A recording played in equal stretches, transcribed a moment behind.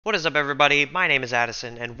What is up, everybody? My name is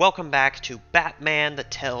Addison, and welcome back to Batman the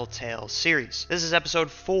Telltale Series. This is episode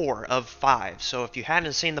 4 of 5, so if you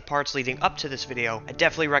haven't seen the parts leading up to this video, I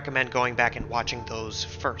definitely recommend going back and watching those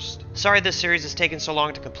first. Sorry this series has taken so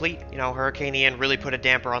long to complete. You know, Hurricane Ian really put a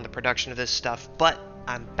damper on the production of this stuff, but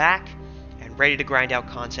I'm back and ready to grind out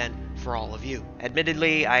content for all of you.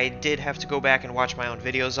 Admittedly, I did have to go back and watch my own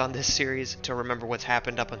videos on this series to remember what's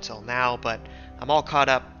happened up until now, but I'm all caught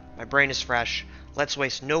up, my brain is fresh. Let's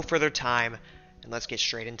waste no further time, and let's get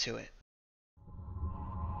straight into it.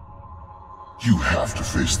 You have to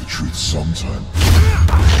face the truth sometime.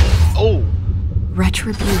 Oh!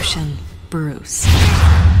 Retribution, Bruce.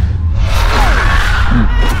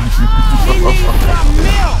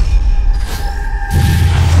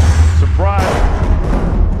 Surprise!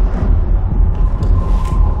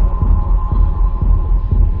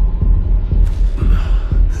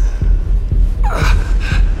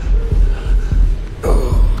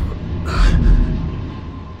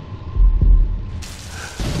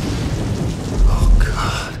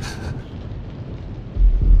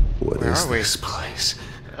 This place.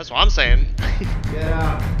 That's what I'm saying. Get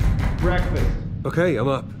out. Breakfast. Okay, I'm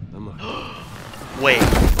up. Wait.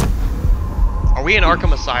 Are we in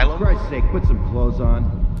Arkham Asylum? For Christ's sake, put some clothes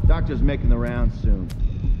on. Doctor's making the rounds soon.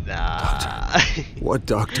 Nah. What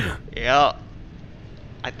doctor? Yeah.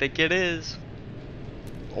 I think it is.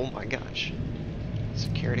 Oh my gosh.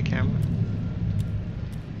 Security camera.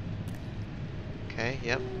 Okay,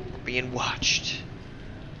 yep. We're being watched.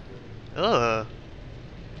 Ugh.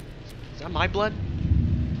 Is that my blood?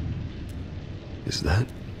 Is that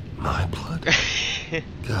my blood?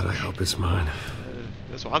 God, I hope it's mine.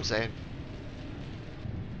 That's what I'm saying.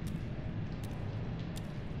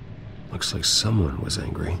 Looks like someone was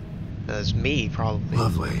angry. That's me, probably.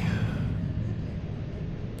 Lovely.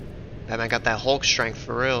 Batman got that Hulk strength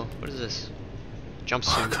for real. What is this?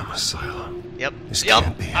 Jumpsuit. Arkham Asylum. Yep. This Yep.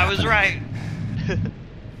 can't be I was right. happening.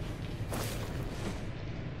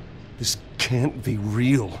 This can't be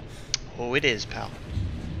real. Oh, it is, pal.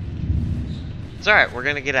 It's alright, we're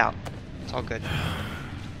gonna get out. It's all good.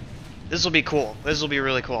 This will be cool. This will be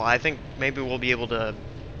really cool. I think maybe we'll be able to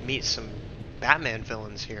meet some Batman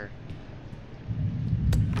villains here.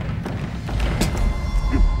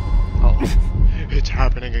 Oh. It's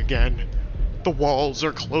happening again. The walls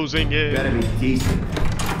are closing in. Better be decent.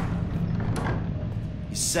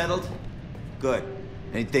 You settled? Good.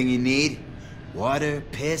 Anything you need? Water,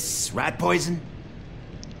 piss, rat poison?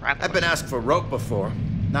 I've been asked for rope before.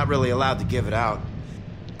 Not really allowed to give it out.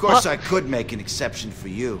 Of course, I could make an exception for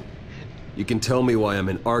you. You can tell me why I'm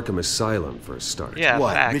in Arkham Asylum for a start. Yeah,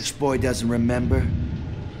 What, facts. rich boy doesn't remember?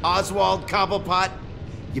 Oswald Cobblepot?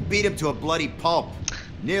 You beat him to a bloody pulp.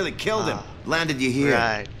 Nearly killed him. Landed you here.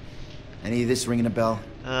 Right. Any of this ringing a bell?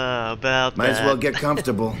 About Might that. as well get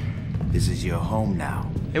comfortable. This is your home now.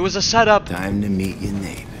 It was a setup. Time to meet your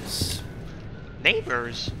neighbors.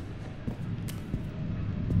 Neighbors?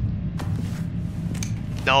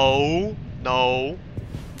 No. No.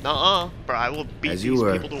 Nuh-uh. Bro, I will beat As you these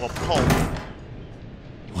were. people to a pulp.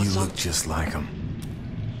 You look just like him.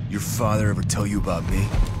 Your father ever tell you about me?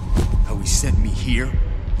 How he sent me here?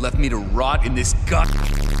 Left me to rot in this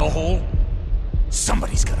hole?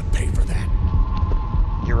 Somebody's gotta pay for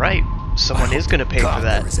that. You're right. Someone is gonna pay God, for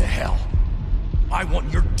that. There is a hell. I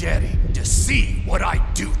want your daddy to see what I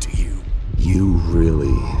do to you. You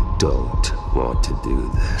really don't want to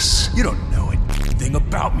do this. You don't know anything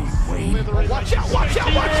about me, Wayne. Watch out! Watch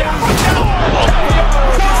out! Watch out!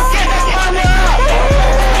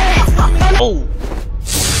 Oh!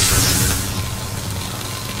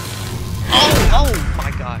 Oh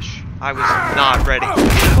my gosh. I was not ready.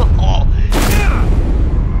 Oh.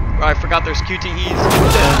 I forgot there's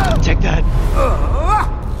QTEs. Take that.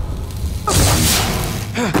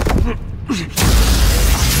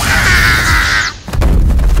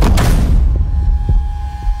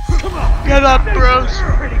 Get up, bros.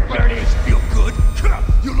 Feel good?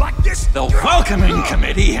 You like this? The welcoming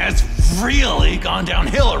committee has really gone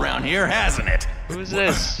downhill around here, hasn't it? Who's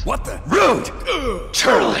this? What the? Rude!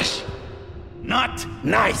 Churlish! Not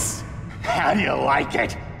nice! How do you like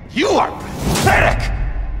it? You are pathetic!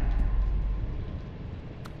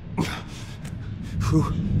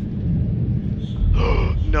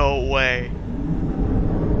 No way.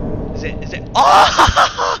 Is it?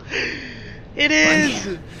 Oh! It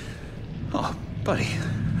is! Oh, buddy.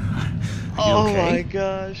 Oh okay? my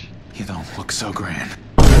gosh. You don't look so grand.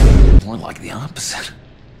 More like the opposite.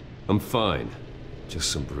 I'm fine.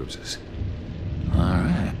 Just some bruises.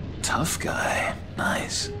 Alright. Tough guy.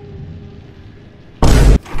 Nice.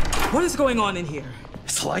 What is going on in here?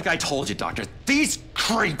 It's like I told you, Doctor. These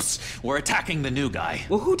creeps were attacking the new guy.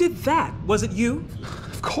 Well, who did that? Was it you?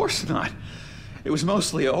 Of course not. It was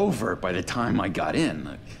mostly over by the time I got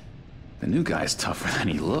in. The new guy's tougher than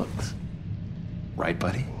he looks. Right,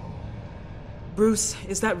 buddy? Bruce,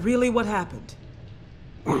 is that really what happened?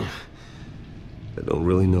 I don't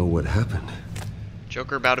really know what happened.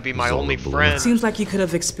 Joker about to be my It's all only a blur. friend. Seems like you could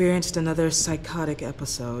have experienced another psychotic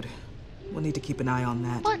episode. We'll need to keep an eye on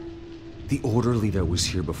that. What? The orderly that was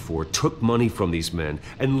here before took money from these men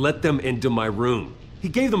and let them into my room. He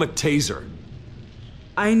gave them a taser.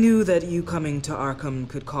 I knew that you coming to Arkham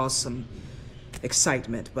could cause some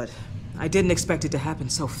excitement, but I didn't expect it to happen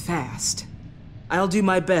so fast. I'll do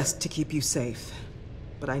my best to keep you safe,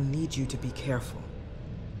 but I need you to be careful.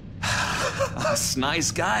 Us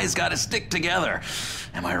nice guys gotta stick together.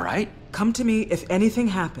 Am I right? Come to me if anything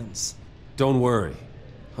happens. Don't worry.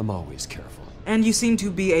 I'm always careful. And you seem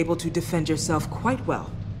to be able to defend yourself quite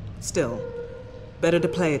well. Still, better to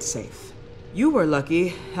play it safe. You were lucky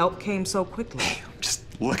help came so quickly. I'm just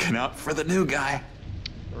looking out for the new guy.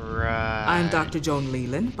 Right. I'm Dr. Joan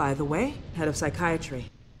Leland, by the way, head of psychiatry.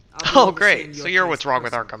 I'll be Oh, overseeing great. So your you're case what's wrong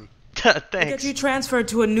with personally. Arkham. I'll get Thanks. you transferred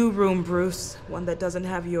to a new room, Bruce. One that doesn't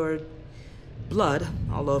have your blood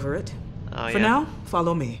all over it. Oh, For yeah. now,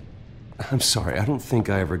 follow me. I'm sorry, I don't think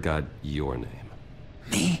I ever got your name.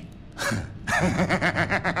 Me?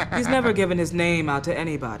 He's never given his name out to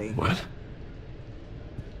anybody. What?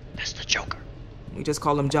 That's the Joker. We just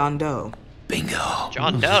call him John Doe. Bingo.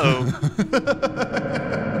 John Doe.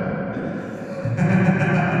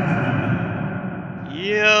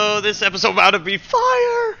 Yo, this episode about to be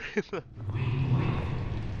fire!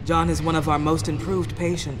 John is one of our most improved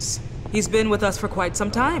patients. He's been with us for quite some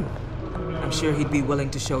time. I'm sure he'd be willing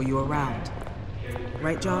to show you around.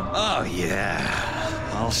 Right, John? Oh, yeah.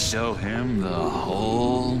 I'll show him the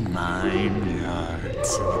whole 9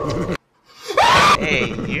 yards. Hey,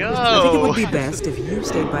 I think it yo! would be best if you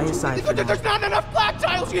stayed by his side for now. There's not enough black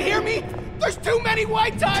tiles, you hear me? There's too many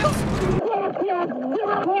white tiles! What?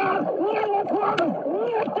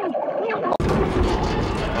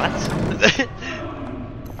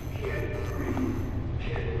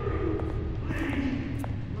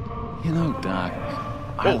 You know, Doc,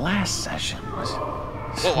 our last session was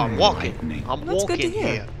Whoa, I'm walking. enlightening. I'm That's good to walking hear.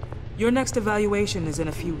 here. Your next evaluation is in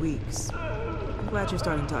a few weeks. I'm glad you're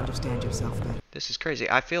starting to understand yourself better. This is crazy.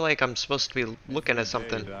 I feel like I'm supposed to be looking at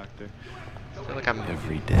something. I feel like I'm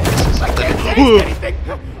Every day. something. Anything!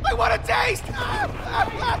 I want a taste!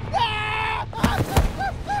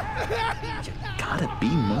 Gotta be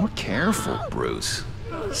more careful, Bruce.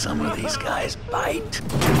 Some of these guys bite.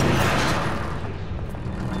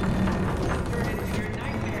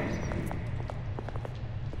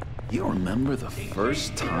 You remember the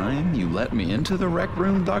first time you let me into the rec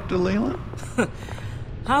room, Dr. Leland?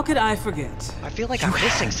 How could I forget? I feel like I'm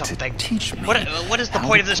missing had to something. teach me What is the how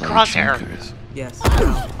point to of this play crosshair? checkers. Yes.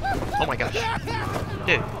 Oh my gosh.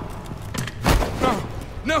 Dude.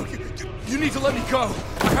 No, you need to let me go.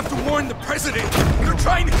 I have to warn the president. They're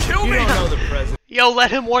trying to kill me. Yo,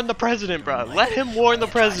 let him warn the president, bro. Let him warn the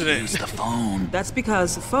Use president. the phone. That's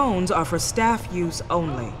because phones are for staff use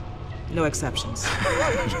only. No exceptions.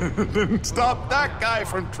 Stop that guy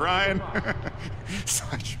from trying.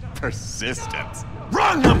 Such persistence.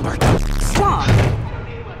 Wrong number! Stop!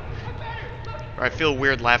 I feel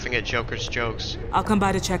weird laughing at Joker's jokes. I'll come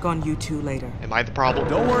by to check on you two later. Am I the problem?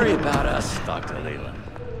 Don't worry about us, Dr. Leland.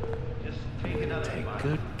 We're gonna take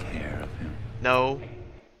good care of him. No.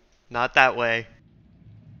 Not that way.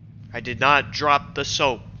 I did not drop the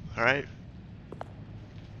soap, alright?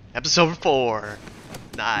 Episode 4.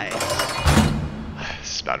 Nice.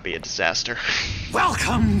 This is about to be a disaster.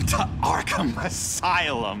 Welcome to Arkham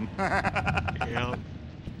Asylum. Yeah.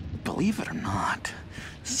 Believe it or not,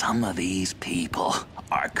 some of these people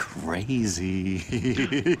are crazy.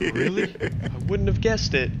 Really? I wouldn't have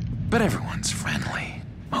guessed it. But everyone's friendly,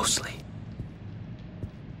 mostly.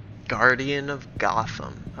 Guardian of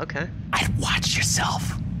Gotham. Okay. I'd watch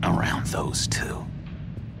yourself around those two.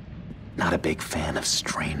 Not a big fan of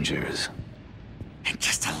strangers. And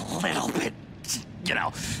just a little bit, you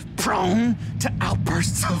know, prone to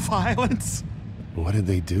outbursts of violence. What did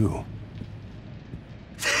they do?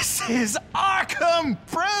 This is Arkham,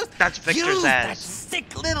 Bruce! That's Victor's Use that ass.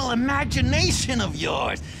 sick little imagination of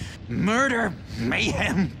yours. Murder,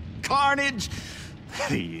 mayhem, carnage,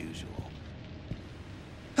 the usual.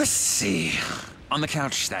 Let's see. On the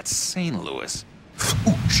couch, that's St. Louis.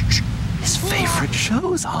 Ooh, shh. His favorite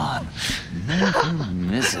show's on. Never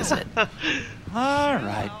misses it. All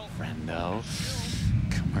right, friendo.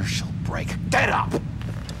 Commercial break. Get up!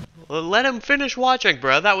 Let him finish watching,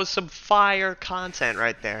 bro. That was some fire content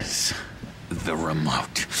right there. The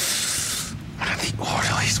remote. One of the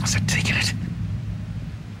orderlies must have taken it.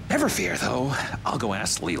 Never fear, though. I'll go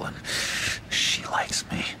ask Leland. She likes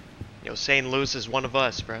me. Yo, St. Louis is one of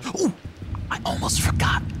us, bro. Ooh, I almost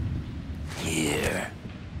forgot. Here.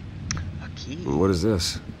 A key. What is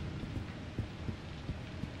this?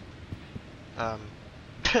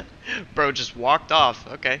 Bro just walked off.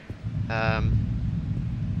 Okay.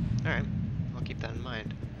 Alright. I'll keep that in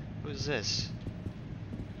mind. Who is this?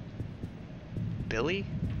 Billy?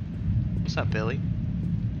 What's up, Billy?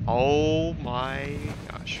 Oh my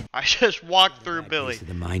gosh. I just walked through Billy.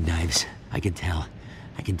 The mind knives. I can tell.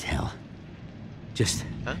 Just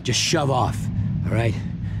shove off, all right?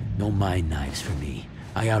 No mind knives for me.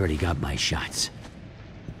 I already got my shots.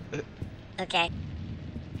 Okay.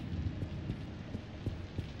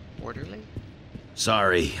 Orderly?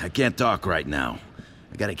 Sorry, I can't talk right now.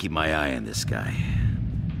 I gotta keep my eye on this guy.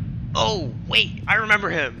 Oh, wait, I remember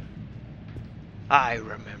him. I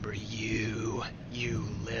remember you, you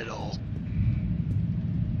little...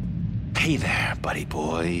 Hey there, buddy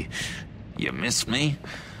boy. You missed me?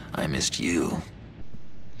 I missed you.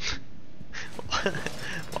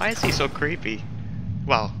 Why is he so creepy?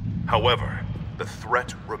 Well... However, the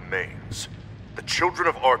threat remains. The children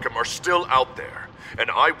of Arkham are still out there,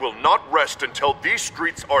 and I will not rest until these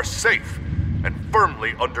streets are safe and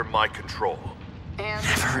firmly under my control.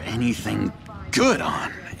 Never anything good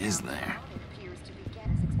on, is there?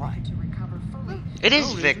 It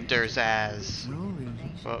is Victor's ass.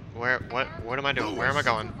 Well, what am I doing? Where am I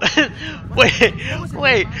going?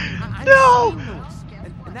 wait, no!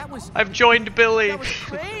 I've joined Billy.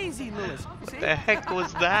 What the heck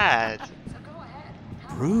was that?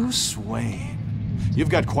 Bruce Wayne. You've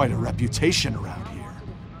got quite a reputation around here.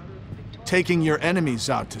 Taking your enemies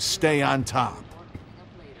out to stay on top.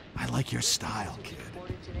 I like your style, kid.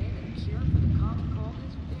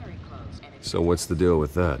 So what's the deal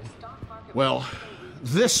with that? Well,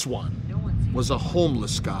 this one was a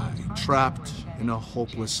homeless guy trapped in a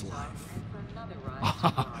hopeless life.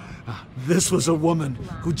 This was a woman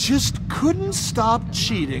who just couldn't stop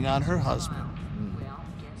cheating on her husband.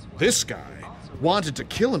 This guy wanted to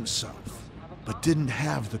kill himself, but didn't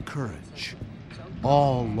have the courage.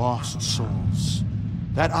 All lost souls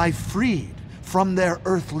that I freed from their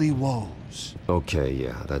earthly woes. Okay,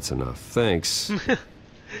 yeah, that's enough. Thanks.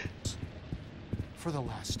 For the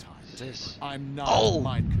last time, This. I'm not Oh!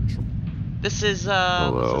 mind control. This is,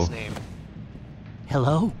 Hello? what's his name?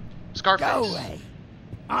 Hello? Scarface. Go away.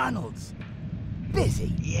 Arnold's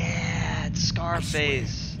busy. Yeah, it's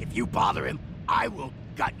Scarface. If you bother him, I will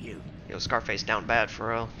gut you. Yo, Scarface down bad for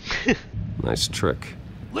real. Nice trick.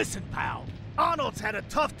 Listen, pal. Arnold's had a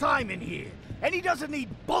tough time in here, and he doesn't need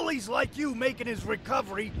bullies like you making his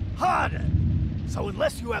recovery harder. So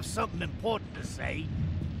unless you have something important to say,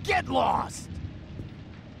 get lost.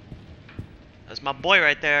 That's my boy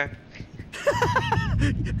right there.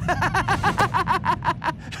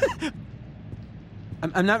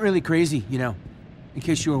 I'm not really crazy, you know, in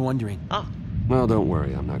case you were wondering. Oh. Well, don't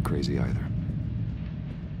worry, I'm not crazy either.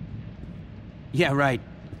 Yeah, right.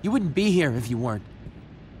 You wouldn't be here if you weren't.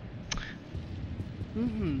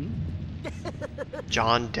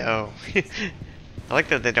 John Doe. I like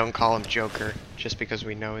that they don't call him Joker, just because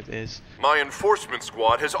we know it is. My enforcement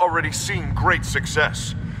squad has already seen great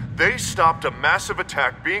success. They stopped a massive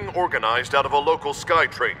attack being organized out of a local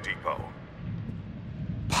SkyTrain depot.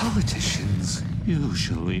 Politicians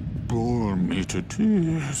usually bore me to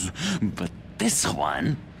tears, but this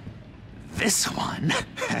one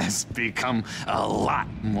has become a lot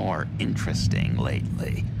more interesting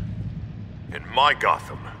lately. In my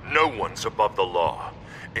Gotham, no one's above the law,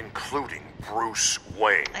 including Bruce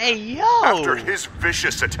Wayne. Hey, yo! After his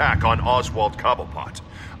vicious attack on Oswald Cobblepot,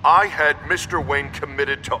 I had Mr. Wayne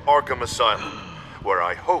committed to Arkham Asylum, where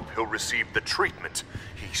I hope he'll receive the treatment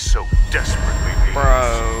he so desperately needs.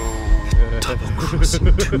 Bro.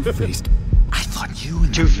 Double-crossing, two-faced. I thought you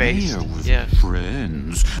and Two-Faced, the mayor were yeah.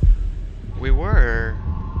 friends. We were.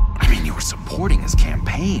 I mean, you were supporting his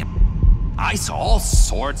campaign. I saw all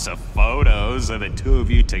sorts of photos of the two of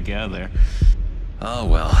you together. Oh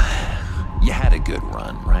well, you had a good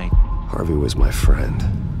run, right? Harvey was my friend.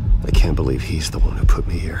 I can't believe he's the one who put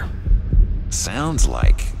me here. Sounds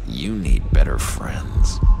like you need better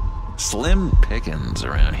friends. Slim pickings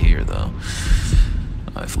around here, though.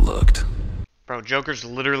 I've looked. Bro, Joker's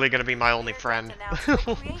literally gonna be my only friend. The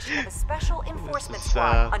creation of a special enforcement This is,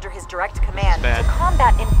 squad under his direct command bad. to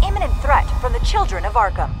combat an imminent threat from the children of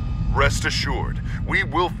Arkham. Rest assured, we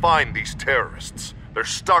will find these terrorists, their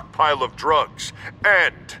stockpile of drugs,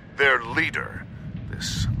 and their leader,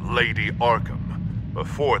 this Lady Arkham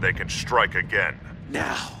before they can strike again.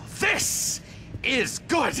 Now, this is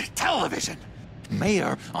good television.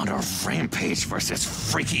 Mayor on a rampage versus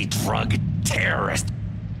freaky drug terrorist.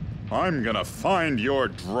 I'm gonna find your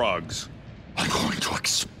drugs. I'm going to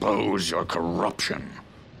expose your corruption.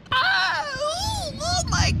 Oh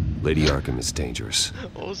my... Lady Arkham is dangerous.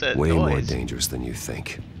 What was that Way noise? more dangerous than you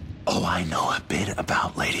think. Oh, I know a bit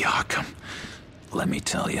about Lady Arkham. Let me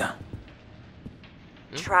tell you.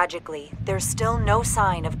 Tragically, there's still no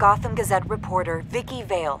sign of Gotham Gazette reporter Vicky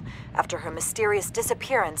Vale after her mysterious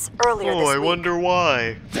disappearance earlier this week. I wonder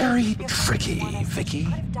why. Very tricky, Vicky.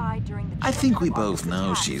 I think we both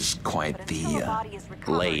know she's quite the,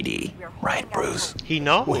 lady. Right, Bruce? He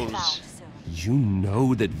knows. You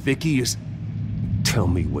know that Vicky is... Tell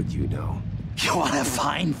me what you know. You want to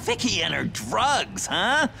find Vicky and her drugs,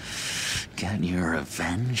 huh? Get your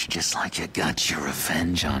revenge just like you got your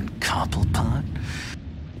revenge on Cobblepot?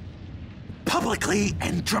 Publicly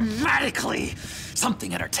and dramatically.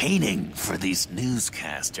 Something entertaining for these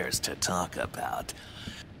newscasters to talk about.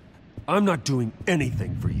 I'm not doing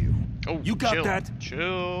anything for you. Oh, you got chill, that?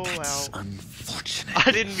 Chill That's out. unfortunate.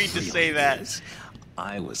 I didn't mean to say that. Is.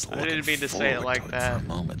 I didn't mean to say it like that. For a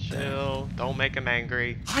moment Chill. there. Don't make him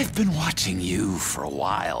angry. I've been watching you for a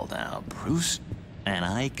while now, Bruce, and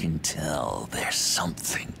I can tell there's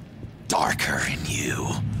something darker in you.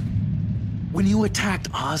 When you attacked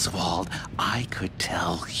Oswald, I could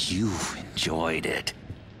tell you enjoyed it.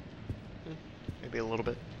 Maybe a little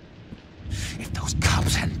bit. If those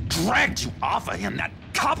cops hadn't dragged you off of him, that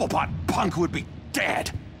Cobblepot punk would be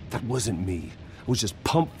dead. That wasn't me. I was just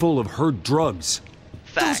pumped full of her drugs.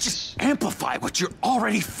 Facts. Those just amplify what you're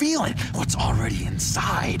already feeling, what's already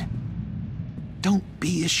inside. Don't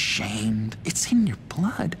be ashamed. It's in your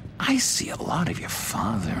blood. I see a lot of your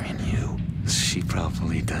father in you. She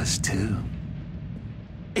probably does too.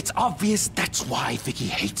 It's obvious that's why Vicky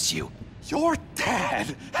hates you. Your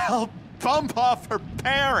dad helped bump off her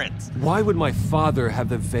parents. Why would my father have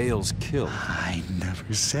the Vales killed? I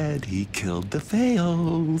never said he killed the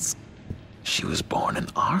Vales. She was born in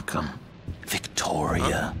Arkham.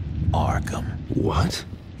 Victoria Arkham. What?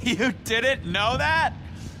 You didn't know that?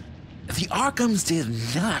 The Arkhams did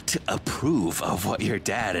not approve of what your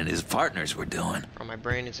dad and his partners were doing. Oh, my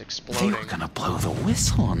brain is They exploding. were gonna blow the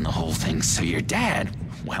whistle on the whole thing, so your dad,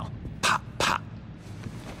 well, pop, pop.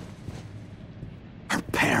 Her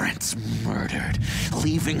parents murdered,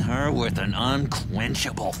 leaving her with an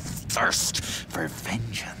unquenchable thirst for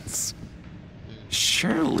vengeance.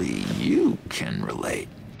 Surely you can relate.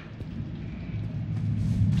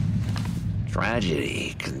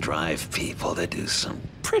 Tragedy can drive people to do some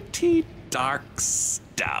pretty dark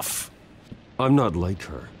stuff. I'm not like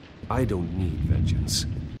her. I don't need vengeance.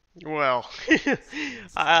 Well,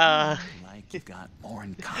 Like you've got more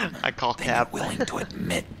in common I call than cap. you're willing to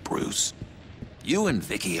admit, Bruce. You and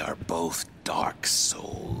Vicky are both dark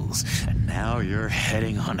souls, and now you're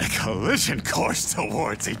heading on a collision course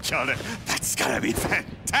towards each other. That's gonna be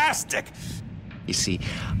fantastic! You see,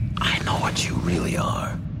 I know what you really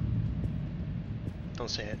are. Don't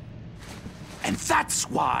say it. And that's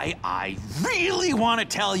why I really want to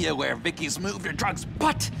tell you where Vicky's moved her drugs,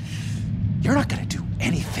 but you're not gonna do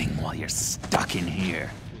anything while you're stuck in here.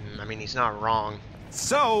 I mean, he's not wrong.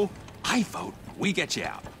 So, I vote we get you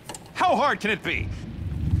out. How hard can it be?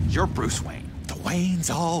 You're Bruce Wayne. The Waynes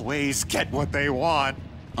always get what they want.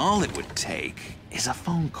 All it would take is a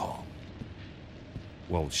phone call.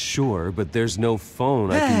 Well, sure, but there's no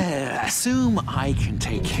phone. I can... Assume I can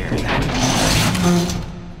take care of that.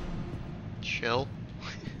 Chill.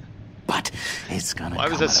 But it's gonna Why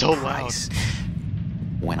was come that at so a price.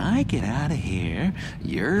 When I get out of here,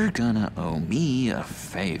 you're gonna owe me a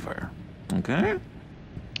favor. Okay?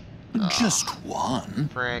 Just one.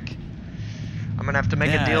 Frick. I'm gonna have to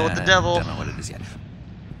make a deal with the devil. Don't know what it is yet.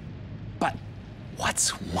 But what's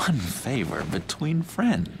one favor between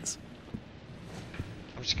friends?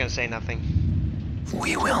 I'm just gonna say nothing.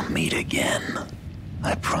 We will meet again.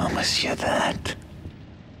 I promise you that.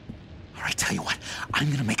 All right, tell you what. I'm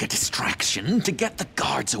gonna make a distraction to get the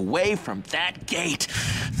guards away from that gate.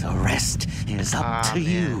 The rest is up to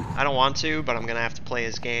you. I don't want to, but I'm gonna have to play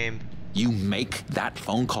his game. You make that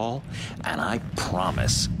phone call, and I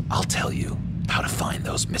promise I'll tell you how to find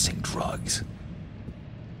those missing drugs.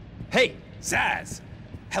 Hey, Zaz!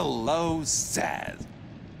 Hello, Zaz.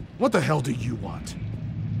 What the hell do you want?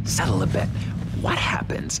 Settle a bet. What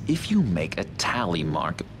happens if you make a tally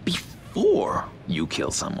mark before you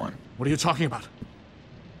kill someone? What are you talking about?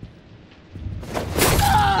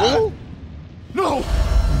 Oh! No!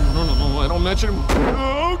 No, I don't mention him.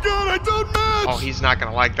 Oh, God, I don't match! Oh, he's not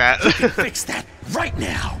gonna like that. Fix that right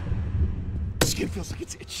now! skin feels like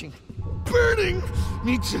it's itching. Burning!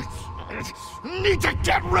 Need to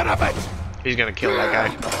get rid of it! He's gonna kill that guy.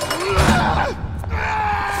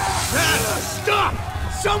 Stop!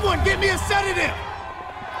 Someone get me a sedative!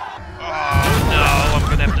 Oh no,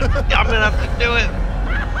 I'm gonna have to do it.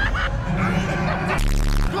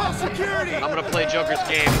 Call security! I'm gonna play Joker's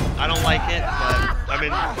game. I don't like it, but I'm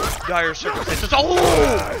in dire circumstances. Oh!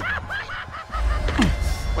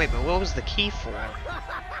 Wait, but what was the key for?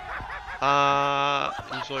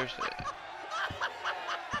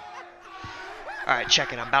 Alright,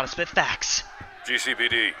 check it. I'm about to spit facts.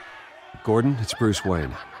 GCPD. Gordon, it's Bruce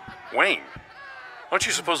Wayne. Wayne? Aren't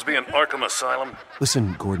you supposed to be in Arkham Asylum?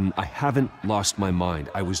 Listen, Gordon, I haven't lost my mind.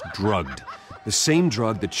 I was drugged. The same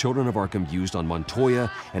drug the children of Arkham used on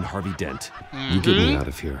Montoya and Harvey Dent. You get me out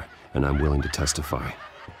of here, and I'm willing to testify.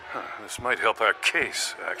 This might help our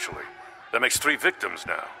case, actually. That makes 3 victims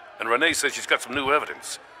now, and Renee says she's got some new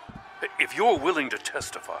evidence. If you're willing to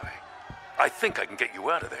testify, I think I can get you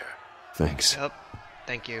out of there. Thanks. Yep.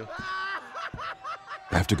 Thank you.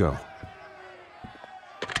 I have to go.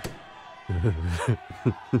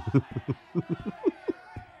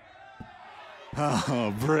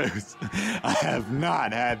 Oh, Bruce, I have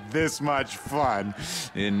not had this much fun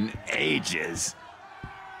in ages.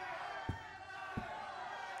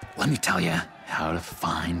 Let me tell you how to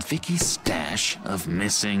find Vicky's stash of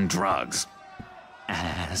missing drugs.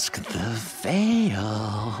 Ask the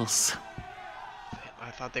Vales.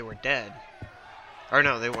 I thought they were dead. Or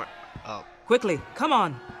no, they weren't. Oh. Quickly, come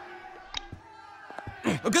on.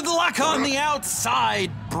 Good luck on the outside,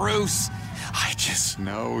 Bruce. I just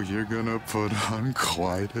know you're gonna put on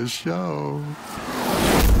quite a show.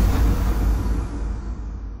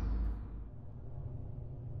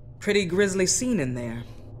 Pretty grisly scene in there.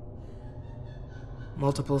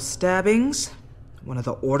 Multiple stabbings. One of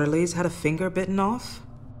the orderlies had a finger bitten off.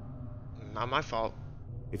 Not my fault.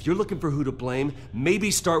 If you're looking for who to blame,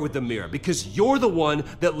 maybe start with the mirror, because you're the one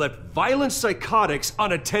that left violent psychotics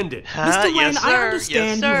unattended. Mr. Wayne, yes, I sir. understand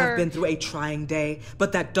Yes, you sir. have been through a trying day,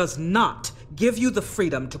 but that does not give you the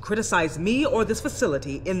freedom to criticize me or this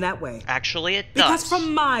facility in that way. Actually, it does. Because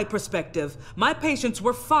from my perspective, my patients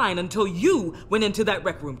were fine until you went into that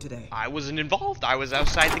rec room today. I wasn't involved. I was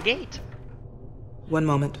outside the gate. One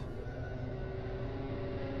moment.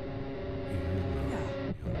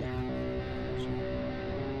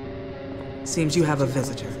 Seems you have a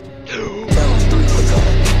visitor.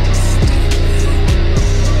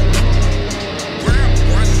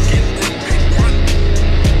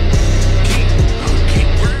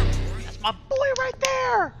 That's my boy right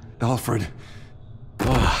there. Alfred.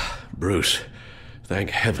 Ah, Bruce. Thank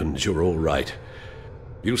heavens you're all right.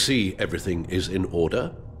 You see, everything is in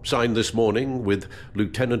order. Signed this morning with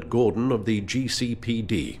Lieutenant Gordon of the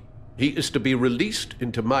GCPD. He is to be released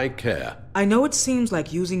into my care. I know it seems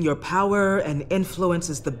like using your power and influence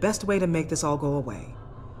is the best way to make this all go away.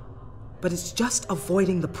 But it's just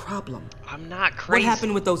avoiding the problem. I'm not crazy. What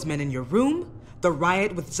happened with those men in your room? The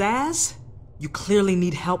riot with Zaz? You clearly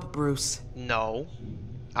need help, Bruce. No.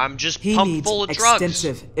 I'm just He pumped needs full of drugs.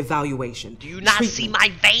 extensive evaluation. Do you not see my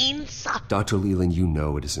veins? Dr. Leland, you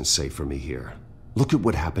know it isn't safe for me here. Look at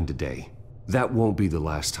what happened today. That won't be the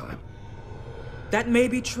last time. That may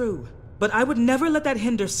be true, but I would never let that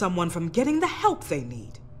hinder someone from getting the help they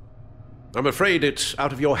need. I'm afraid it's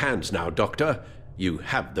out of your hands now, Doctor. You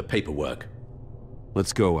have the paperwork.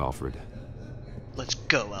 Let's go, Alfred. Let's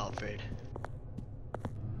go, Alfred.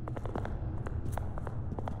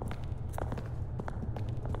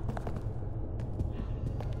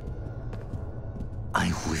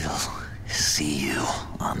 I will see you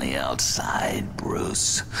on the outside,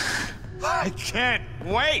 Bruce. I can't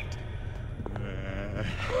wait!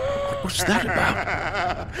 What's that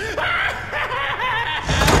about?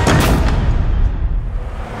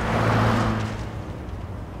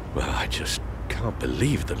 Well, I just can't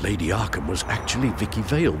believe that Lady Arkham was actually Vicky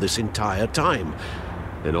Vale this entire time.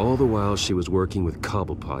 And all the while she was working with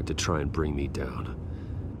Cobblepot to try and bring me down.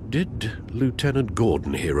 Did Lieutenant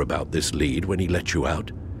Gordon hear about this lead when he let you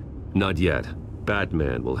out? Not yet.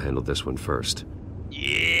 Batman will handle this one first.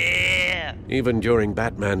 Yeah! Even during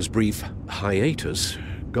Batman's brief hiatus,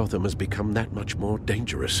 Gotham has become that much more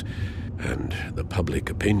dangerous. And the public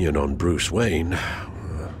opinion on Bruce Wayne...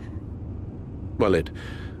 well, it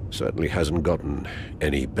certainly hasn't gotten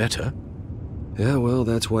any better. Yeah, well,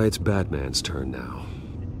 that's why it's Batman's turn now.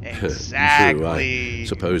 Exactly. True, I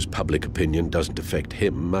suppose public opinion doesn't affect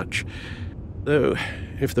him much. Though,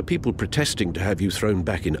 if the people protesting to have you thrown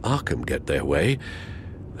back in Arkham get their way,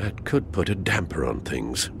 that could put a damper on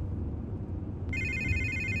things.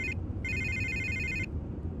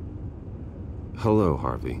 Hello,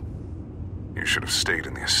 Harvey. You should have stayed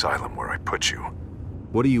in the asylum where I put you.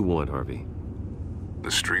 What do you want, Harvey?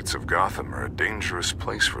 The streets of Gotham are a dangerous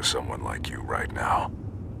place for someone like you right now.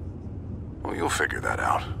 Well, you'll figure that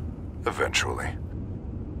out. Eventually.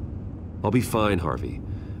 I'll be fine, Harvey.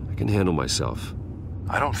 I can handle myself.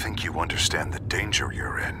 I don't think you understand the danger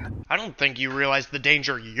you're in. I don't think you realize the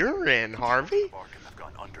danger you're in, Harvey.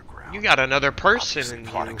 You got another person in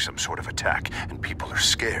plotting some sort of attack, and people are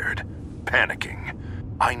scared, panicking.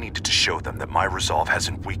 I needed to show them that my resolve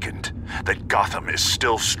hasn't weakened, that Gotham is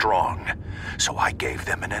still strong. So I gave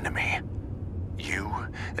them an enemy. You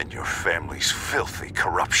and your family's filthy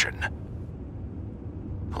corruption.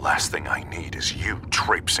 The last thing I need is you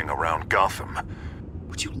traipsing around Gotham.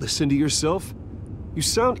 Would you listen to yourself? You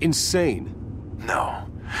sound insane. No,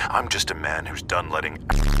 I'm just a man who's done letting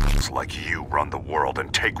assholes like you run the world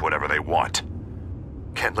and take whatever they want.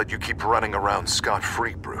 Can't let you keep running around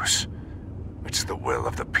scot-free, Bruce. It's the will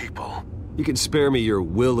of the people. You can spare me your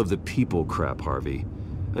will of the people crap, Harvey.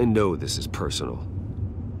 I know this is personal.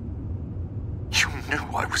 You knew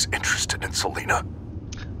I was interested in Selina.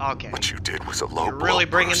 Okay. What you did was a low blow, You're really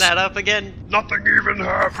bringing Bruce. that up again? Nothing even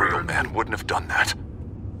happened. A real man wouldn't have done that.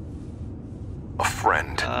 A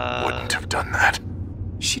friend wouldn't have done that.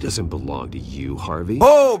 She doesn't belong to you, Harvey.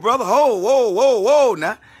 Whoa, brother, whoa,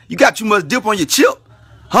 now. You got too much dip on your chip,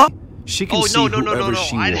 huh? She can see whoever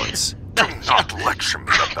she wants. Do not lecture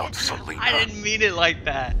me about Selina. I didn't mean it like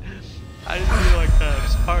that. I didn't mean it like that.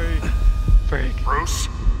 Sorry. Frank. Bruce?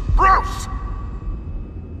 Bruce!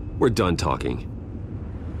 We're done talking.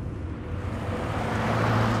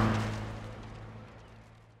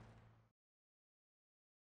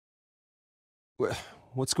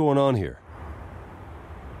 What's going on here?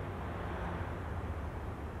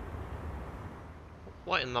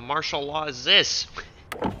 What in the martial law is this?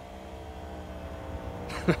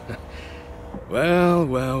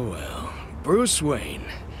 Well. Bruce Wayne.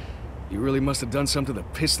 You really must have done something to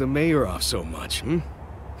piss the mayor off so much,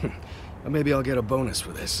 Or maybe I'll get a bonus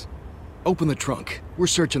for this. Open the trunk. We're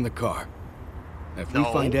searching the car. If we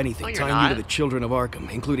find anything tying you to the children of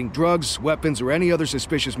Arkham, including drugs, weapons, or any other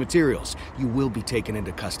suspicious materials, you will be taken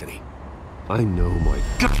into custody. I know my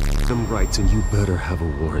goddamn rights, and you better have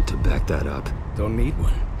a warrant to back that up. Don't need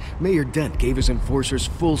one. Mayor Dent gave his enforcers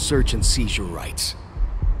full search and seizure rights.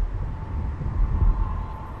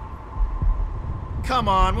 Come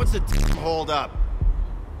on, what's the hold up?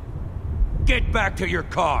 Get back to your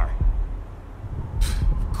car.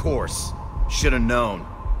 Of course. Should have known.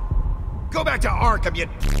 Go back to Arkham, you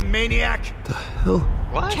maniac! The hell?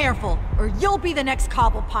 What? Careful, or you'll be the next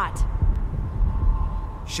Cobblepot.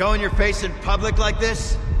 Showing your face in public like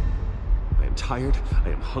this? I am tired, I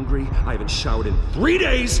am hungry, I haven't showered in 3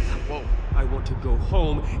 days! Whoa. I want to go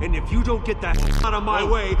home, and if you don't get that out of my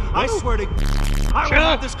way, I swear to I will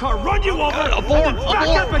have this car run you over and then back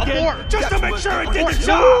up again just to make sure it did the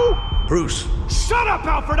job! Bruce. Shut up,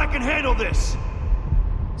 Alfred, I can handle this!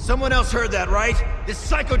 Someone else heard that, right? This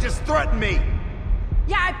psycho just threatened me!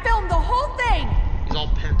 Yeah, I filmed the whole thing! He's all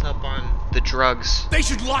pent up on the drugs. They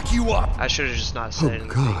should lock you up! I should have just not said anything.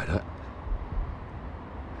 God,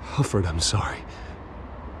 Alfred, I'm sorry.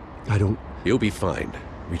 I don't... You'll be fine.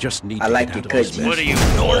 We just need I to like get your out of this goodness. What are you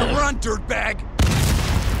Nowhere run, dirtbag!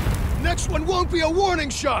 Next one won't be a warning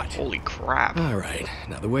shot! Holy crap. All right,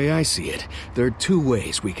 now the way I see it, there are two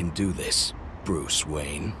ways we can do this, Bruce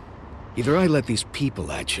Wayne. Either I let these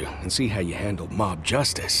people at you and see how you handle mob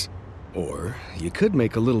justice, or you could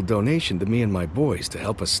make a little donation to me and my boys to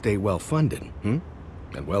help us stay well-funded, And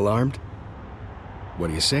well-armed? What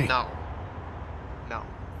do you say? No.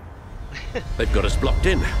 They've got us blocked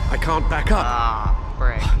in. I can't back up. Ah,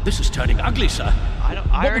 Frank. This is turning ugly, sir. I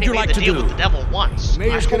already made the deal with the devil once. The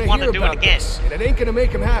mayor's I gonna don't want hear to do about it again. this, and it ain't gonna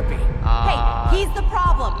make him happy. Hey, he's the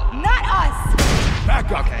problem, not us!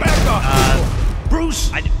 Back up, back up!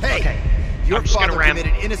 Bruce! Hey! Your I'm just gonna father ram.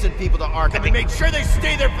 committed innocent people to Arkham and made sure they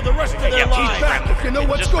stay there for the rest of their Yeah, lives! just ram it. If you know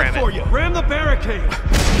what's Just good ram for it. you. Ram the barricade!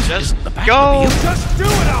 Just go! Just do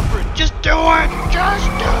it, Alfred! Just do it! Just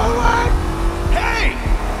do it! Hey!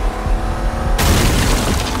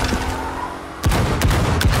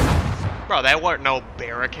 Bro, that wasn't no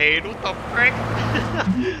barricade. What the frick?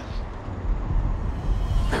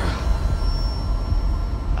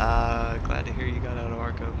 Glad to hear you got out of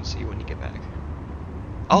Arkham. See you when you get back.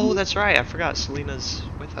 Oh, that's right. I forgot Selina's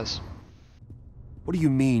with us. What do you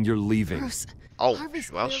mean you're leaving? Bruce, Oh,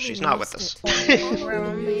 Harvey's well, clearly she's not with lost us.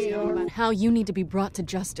 it. About how you need to be brought to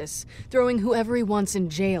justice, throwing whoever he wants in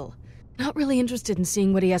jail. Not really interested in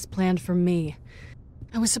seeing what he has planned for me.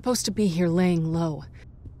 I was supposed to be here laying low.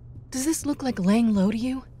 Does this look like laying low to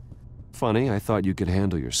you? Funny, I thought you could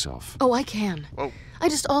handle yourself. Oh, I can. Whoa. I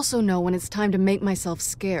just also know when it's time to make myself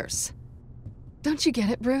scarce. Don't you get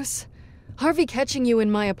it, Bruce? Harvey catching you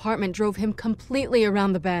in my apartment drove him completely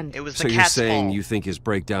around the bend. It was the So you're cat's saying fault. you think his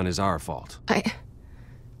breakdown is our fault?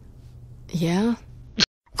 Yeah?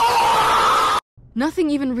 Nothing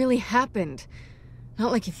even really happened.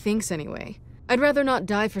 Not like he thinks, anyway. I'd rather not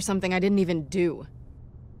die for something I didn't even do.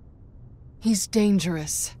 He's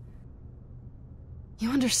dangerous. You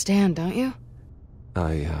understand, don't you?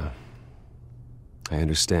 I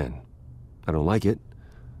understand. I don't like it,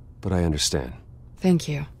 but I understand. Thank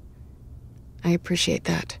you. I appreciate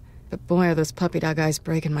that. But boy, are those puppy dog eyes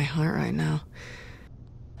breaking my heart right now.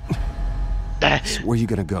 So where are you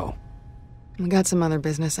gonna go? I got some other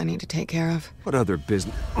business I need to take care of. What other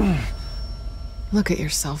business? Look at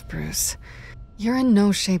yourself, Bruce. You're in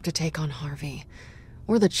no shape to take on Harvey.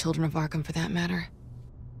 Or the children of Arkham, for that matter.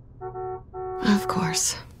 Of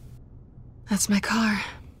course. That's my car.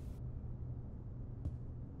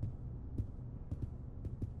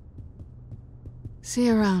 See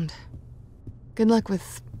you around. Good luck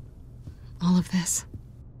with all of this.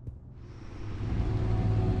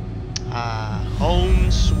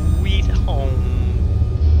 Home sweet home.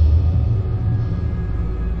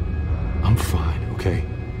 I'm fine, okay?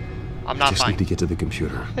 I'm not Just fine. need to get to the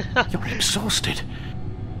computer. You're exhausted.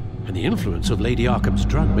 And the influence of Lady Arkham's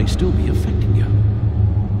drug may still be affecting you.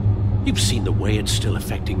 You've seen the way it's still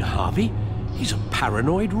affecting Harvey. He's a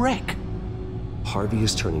paranoid wreck. Harvey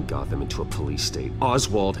is turning Gotham into a police state.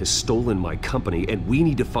 Oswald has stolen my company, and we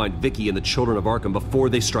need to find Vicky and the children of Arkham before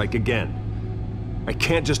they strike again. I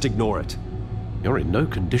can't just ignore it. You're in no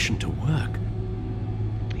condition to work.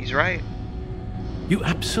 He's right. You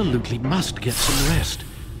absolutely must get some rest.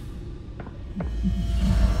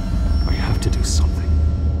 I have to do something.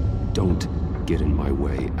 Don't get in my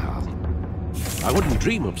way, Al. I wouldn't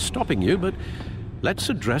dream of stopping you, but let's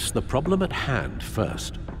address the problem at hand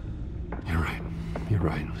first. You're right. You're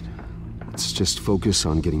right. Let's just focus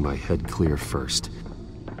on getting my head clear first.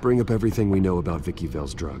 Bring up everything we know about Vicky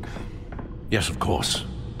Vale's drug. Yes, of course.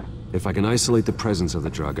 If I can isolate the presence of the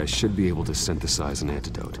drug, I should be able to synthesize an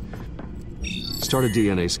antidote. Start a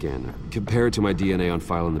DNA scan. Compare it to my DNA on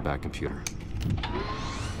file in the back computer.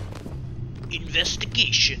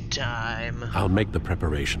 Investigation time. I'll make the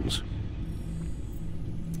preparations.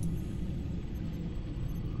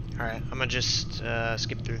 Alright, I'm gonna just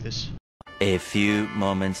skip through this. A few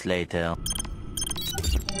moments later.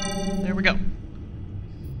 There we go.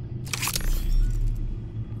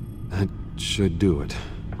 That should do it.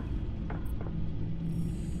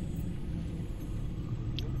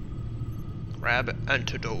 Grab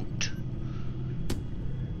antidote.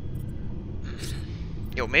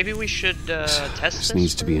 Yo, maybe we should test this? This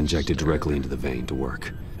needs to be injected directly into the vein to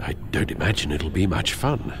work. I don't imagine it'll be much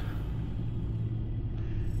fun.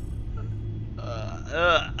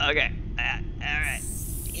 Okay. Alright.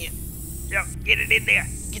 Yep, get it in there.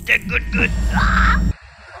 Get that good. Ah!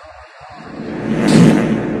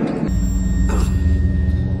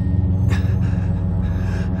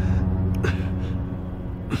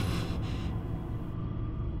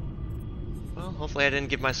 Well, hopefully I didn't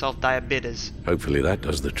give myself diabetes. Hopefully that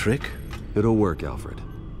does the trick. It'll work, Alfred.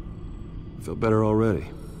 I feel better already.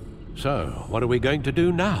 So, what are we going to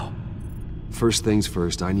do now? First things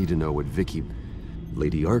first, I need to know what Vicky,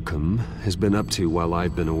 Lady Arkham, has been up to while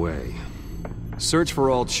I've been away. Search for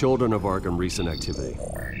all children of Arkham recent activity.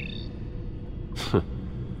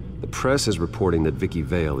 The press is reporting that Vicky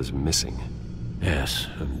Vale is missing. Yes,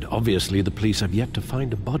 and obviously the police have yet to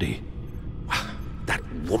find a body. That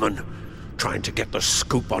woman, trying to get the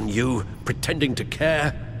scoop on you, pretending to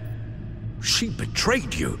care. She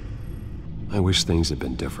betrayed you. I wish things had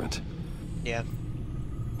been different. Yeah.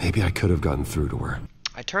 Maybe I could have gotten through to her.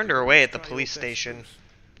 I turned her away at the police station.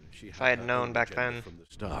 If I had known back then. From the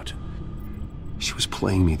start. She was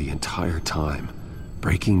playing me the entire time,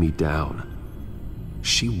 breaking me down.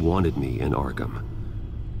 She wanted me in Arkham.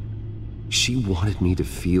 She wanted me to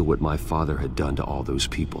feel what my father had done to all those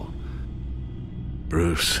people.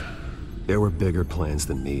 Bruce. There were bigger plans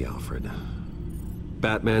than me, Alfred.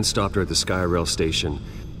 Batman stopped her at the Skyrail station,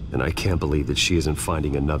 and I can't believe that she isn't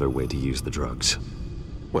finding another way to use the drugs.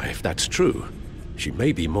 Well, if that's true, she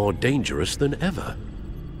may be more dangerous than ever.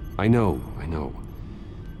 I know.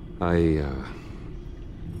 I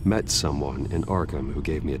met someone in Arkham who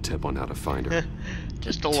gave me a tip on how to find her.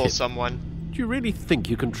 Just a little someone. Do you really think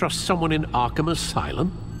you can trust someone in Arkham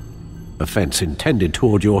Asylum? Offense intended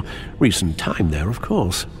toward your recent time there, of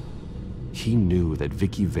course. He knew that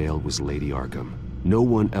Vicky Vale was Lady Arkham. No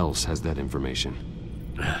one else has that information.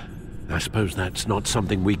 I suppose that's not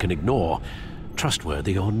something we can ignore.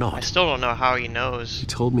 trustworthy or not. I still don't know how he knows. He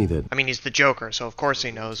told me that... I mean, he's the Joker, so of course he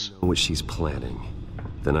knows. ...what she's planning.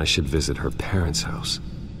 Then I should visit her parents' house.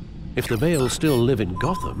 If the Vales still live in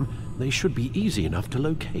Gotham, they should be easy enough to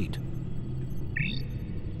locate.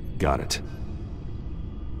 Got it.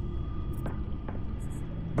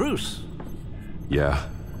 Bruce. Yeah?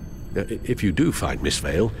 If you do find Miss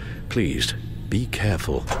Vale, please, be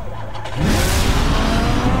careful. It's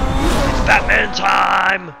Batman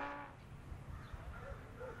time!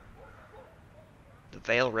 The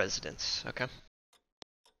Vale residence, okay.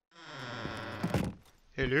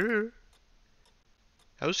 Hello?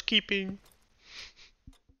 Housekeeping.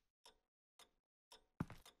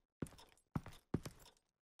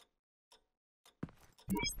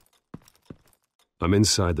 I'm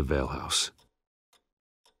inside the Vale house.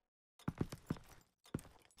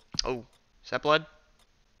 Oh, is that blood?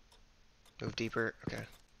 Move deeper. Okay.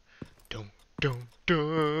 Dum dum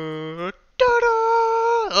da da da.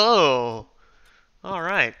 Oh, all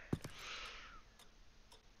right.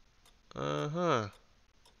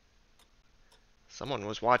 Someone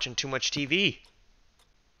was watching too much TV.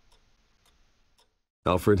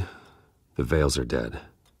 Alfred, the Vales are dead.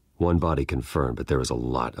 One body confirmed, but there is a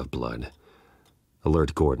lot of blood.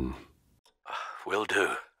 Alert Gordon. Will do.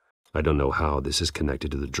 I don't know how this is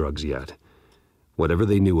connected to the drugs yet. Whatever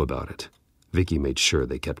they knew about it, Vicky made sure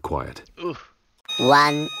they kept quiet. Ooh.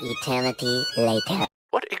 One eternity later.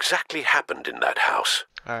 What exactly happened in that house?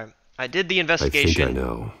 Alright, I did the investigation. I think I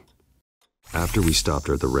know. After we stopped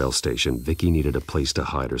her at the rail station, Vicky needed a place to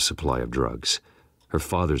hide her supply of drugs. Her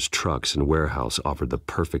father's trucks and warehouse offered the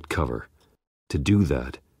perfect cover. To do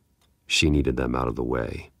that, she needed them out of the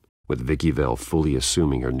way. With Vicky Vale fully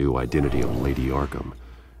assuming her new identity of Lady Arkham,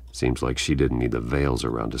 seems like she didn't need the Vales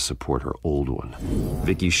around to support her old one.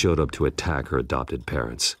 Vicky showed up to attack her adopted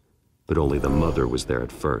parents, but only the mother was there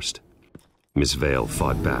at first. Miss Vale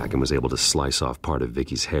fought back and was able to slice off part of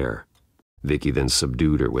Vicky's hair. Vicky then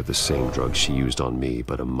subdued her with the same drug she used on me,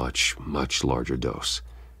 but a much, much larger dose.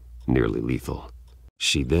 Nearly lethal.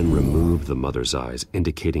 She then removed the mother's eyes,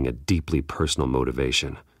 indicating a deeply personal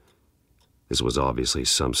motivation. This was obviously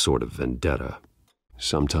some sort of vendetta.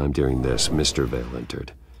 Sometime during this, Mr. Vale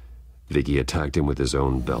entered. Vicky attacked him with his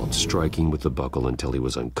own belt, striking with the buckle until he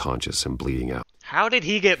was unconscious and bleeding out. How did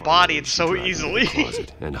he get bodied so easily?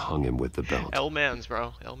 Closet and hung him with the belt. L-mans,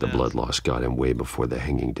 bro. L-mans. The blood loss got him way before the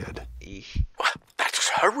hanging did. That's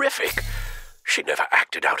horrific. She never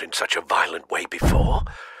acted out in such a violent way before.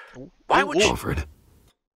 Why would she... Alfred,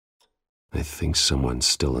 I think someone's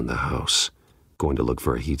still in the house. Going to look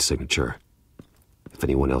for a heat signature. If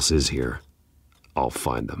anyone else is here, I'll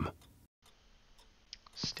find them.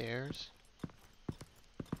 Stairs?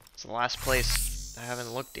 It's the last place I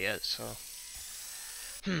haven't looked yet, so...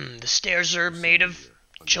 the stairs are made of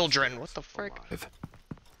children. What the frick? Is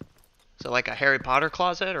it like a Harry Potter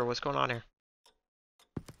closet, or what's going on here?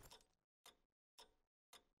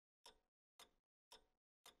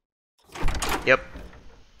 Yep.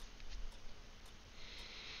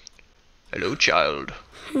 Hello, child.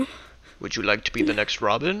 Would you like to be the next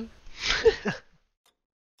Robin?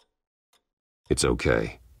 It's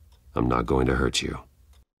okay. I'm not going to hurt you.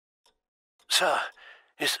 Sir,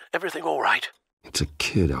 is everything all right? It's a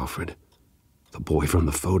kid, Alfred. The boy from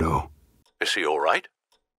the photo. Is he all right?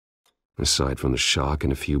 Aside from the shock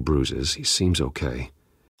and a few bruises, he seems okay.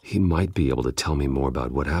 He might be able to tell me more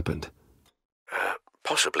about what happened.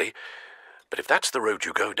 Possibly. But if that's the road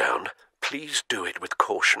you go down, please do it with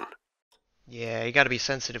caution. Yeah, you gotta be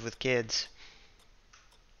sensitive with kids.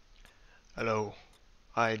 Hello.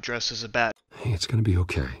 I dress as a bat. Hey, it's gonna be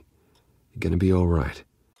okay. You're gonna be all right.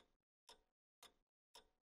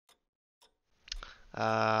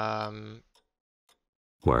 Why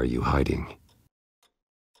are you hiding?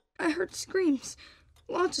 I heard screams.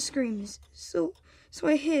 Lots of screams. So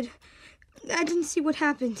I hid. I didn't see what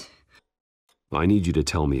happened. I need you to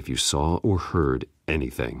tell me if you saw or heard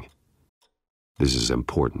anything. This is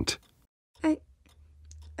important.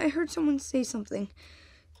 I heard someone say something.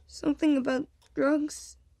 Something about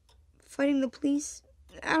drugs, fighting the police.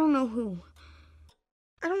 I don't know who.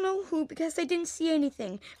 I don't know who because I didn't see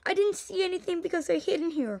anything. I didn't see anything because I hid in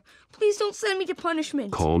here. Please don't send me to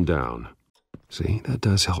punishment. Calm down. See, that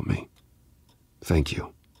does help me. Thank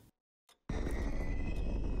you.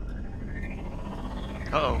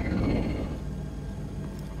 Uh-oh.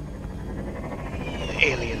 The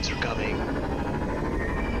aliens are coming.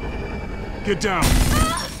 Get down.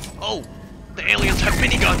 Oh, the aliens have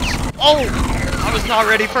miniguns. Oh, I was not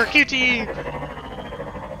ready for QTE.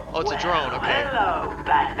 Oh, it's a drone, okay. Hello,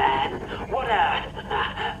 Batman. What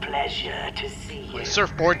a pleasure to see you. My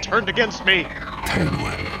surfboard turned against me.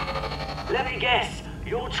 Penguin. Let me guess.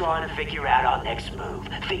 You're trying to figure out our next move.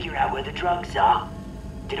 Figure out where the drugs are.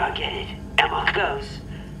 Did I get it? Am I close?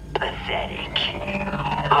 Pathetic.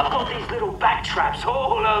 I've got these little back traps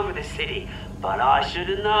all over the city, but I should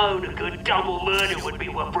have known a good double murder would be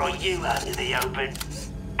what brought you out in the open.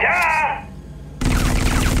 Ah!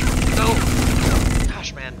 No.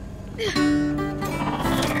 Gosh, man.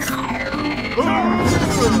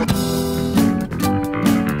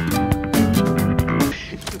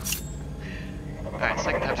 Alright,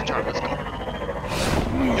 second time's a charm. Let's go.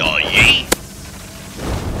 Oh, yee!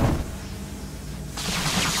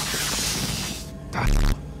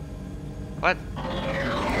 What?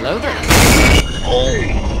 Hello there. Oh!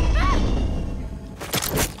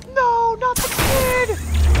 No, not the kid!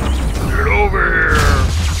 Get over here!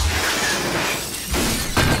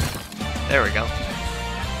 There we go.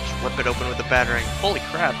 Just rip it open with the battering. Holy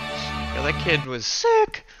crap. Yo, that kid was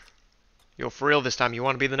sick! Yo, for real this time, you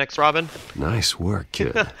want to be the next Robin? Nice work,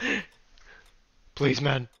 kid. Please,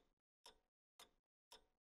 man.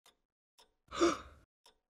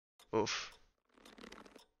 Oof.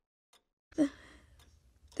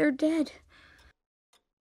 They're dead.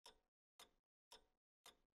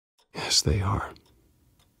 Yes, they are.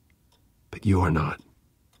 But you're not.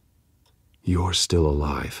 You're still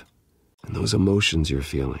alive. And those emotions you're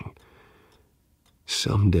feeling,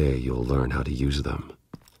 someday you'll learn how to use them.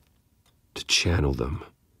 To channel them.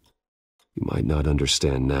 You might not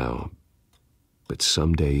understand now, but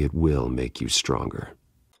someday it will make you stronger.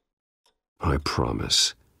 I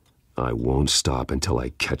promise. I won't stop until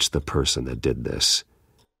I catch the person that did this.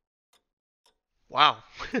 Wow.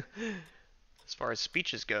 As far as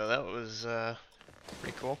speeches go, that was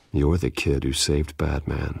pretty cool. You're the kid who saved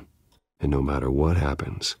Batman. And no matter what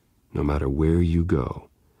happens, no matter where you go,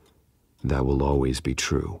 that will always be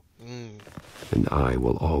true. And I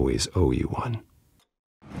will always owe you one.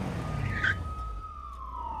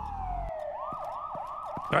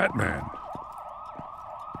 Batman.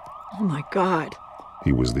 Oh my God.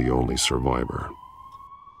 He was the only survivor.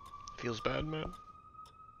 Feels bad, man.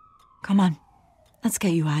 Come on. Let's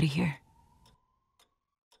get you out of here.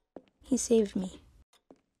 He saved me.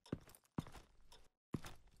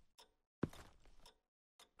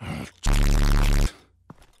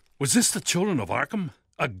 Was this the children of Arkham?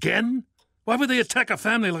 Again? Why would they attack a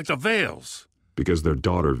family like the Vales? Because their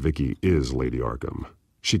daughter, Vicky, is Lady Arkham.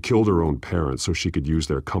 She killed her own parents so she could use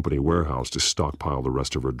their company warehouse to stockpile the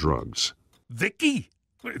rest of her drugs. Vicky?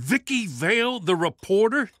 Vicky Vale, the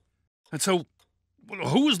reporter? And so,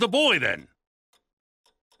 who was the boy then?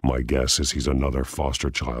 My guess is he's another foster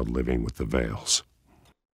child living with the Vales.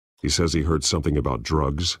 He says he heard something about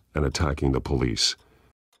drugs and attacking the police.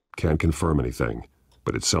 Can't confirm anything,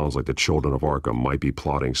 but it sounds like the children of Arkham might be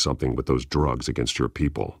plotting something with those drugs against your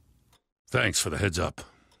people. Thanks for the heads up.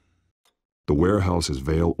 The warehouse is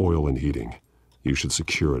Vale Oil and Heating. You should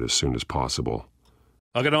secure it as soon as possible.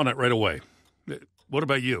 I'll get on it right away. What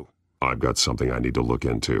about you? I've got something I need to look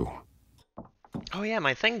into. Oh yeah,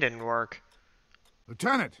 my thing didn't work.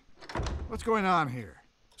 Lieutenant, what's going on here?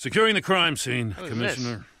 Securing the crime scene, Who is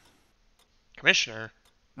Commissioner. this? Commissioner?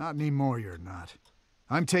 Not anymore, you're not.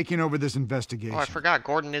 I'm taking over this investigation. Oh, I forgot.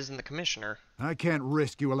 Gordon isn't the commissioner. I can't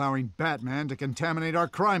risk you allowing Batman to contaminate our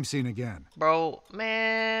crime scene again. Bro,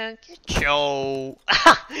 man, get your...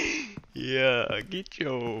 yeah, get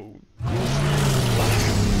your...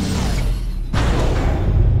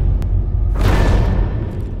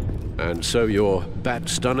 And so your bat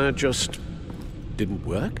stunner just didn't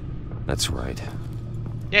work? That's right.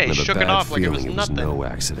 Yeah, he shook it off like it was nothing. No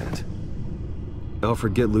accident.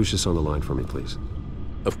 Alfred, get Lucius on the line for me, please.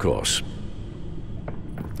 Of course.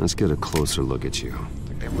 Let's get a closer look at you.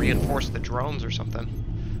 Like they reinforced the drones or something.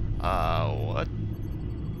 What?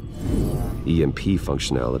 EMP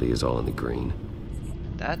functionality is all in the green.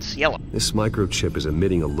 That's yellow. This microchip is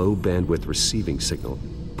emitting a low-bandwidth receiving signal,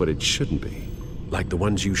 but it shouldn't be. Like the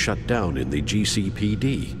ones you shut down in the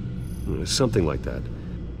GCPD? Something like that.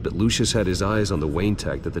 But Lucius had his eyes on the Wayne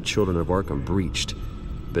tech that the children of Arkham breached.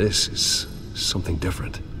 This is something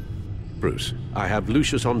different. Bruce, I have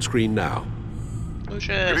Lucius on screen now.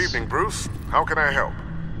 Lucius. Good evening, Bruce. How can I help?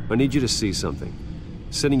 I need you to see something.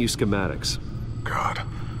 Sending you schematics. God,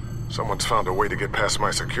 someone's found a way to get past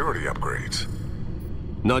my security upgrades.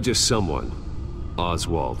 Not just someone.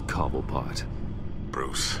 Oswald Cobblepot.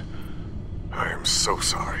 Bruce, I am so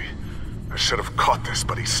sorry. I should have caught this,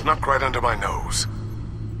 but he snuck right under my nose.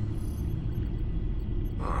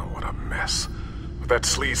 Oh, what a mess. With that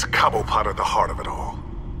sleaze Cobblepot at the heart of it all.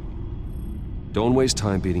 Don't waste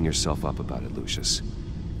time beating yourself up about it, Lucius.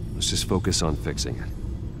 Let's just focus on fixing it.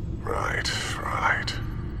 Right, right.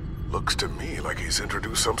 Looks to me like he's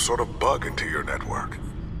introduced some sort of bug into your network.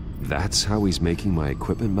 That's how he's making my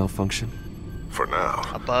equipment malfunction? For now.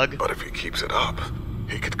 A bug? But if he keeps it up,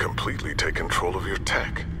 he could completely take control of your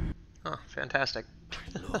tech. Oh, fantastic.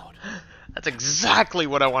 That's exactly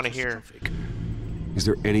what I want to hear. Is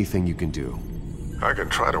there anything you can do? I can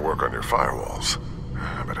try to work on your firewalls.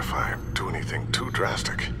 But if I do anything too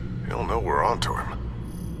drastic, he'll know we're onto him.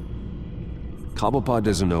 Cobblepot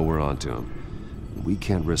doesn't know we're onto him. We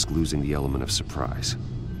can't risk losing the element of surprise.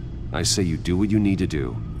 I say you do what you need to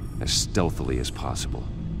do, as stealthily as possible.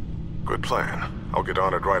 Good plan. I'll get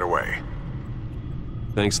on it right away.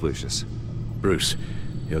 Thanks, Lucius. Bruce,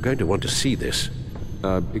 you're going to want to see this.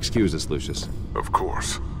 Excuse us, Lucius. Of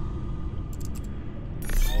course.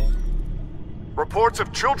 Reports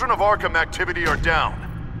of Children of Arkham activity are down.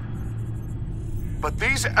 But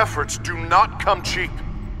these efforts do not come cheap.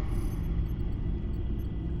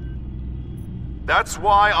 That's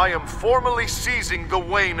why I am formally seizing the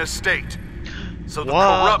Wayne estate. So the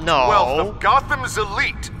corrupt wealth of Gotham's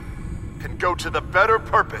elite can go to the better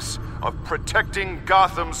purpose of protecting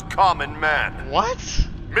Gotham's common man. What?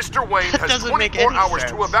 Mr. Wayne has 24 hours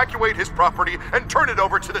to evacuate his property and turn it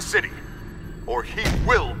over to the city, or he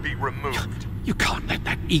will be removed. You can't let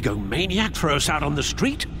that egomaniac throw us out on the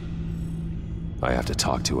street. I have to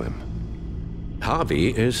talk to him. Harvey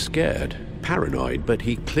is scared, paranoid, but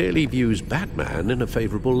he clearly views Batman in a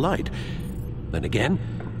favorable light. Then again,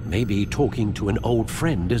 maybe talking to an old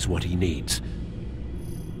friend is what he needs.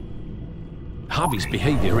 Harvey's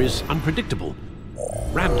behavior is unpredictable,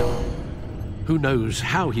 random. Who knows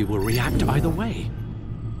how he will react either way?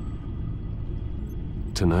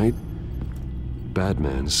 Tonight,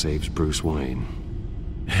 Batman saves Bruce Wayne.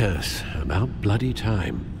 Yes, about bloody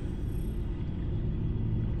time.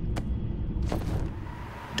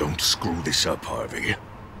 Don't screw this up, Harvey.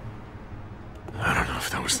 I don't know if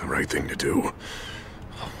that was the right thing to do.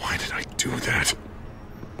 Why did I do that?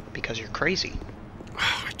 Because you're crazy.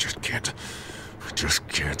 I just can't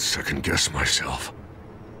second guess myself.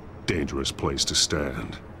 Dangerous place to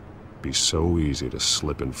stand. Be so easy to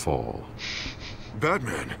slip and fall.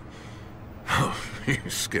 Batman? Oh, you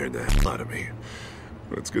scared the hell out of me.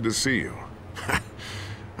 It's good to see you.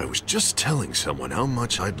 I was just telling someone how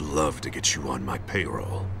much I'd love to get you on my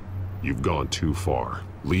payroll. You've gone too far.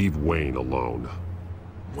 Leave Wayne alone.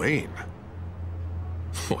 Wayne?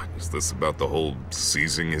 What, is this about the whole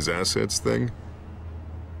seizing his assets thing?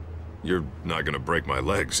 You're not gonna break my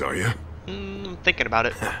legs, are you? I'm thinking about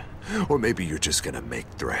it. Or maybe you're just gonna make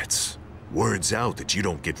threats. Words out that you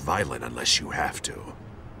don't get violent unless you have to.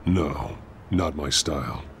 No, not my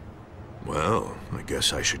style. Well, I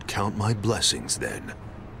guess I should count my blessings then.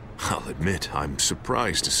 I'll admit, I'm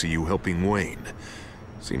surprised to see you helping Wayne.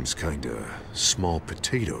 Seems kinda small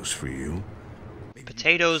potatoes for you.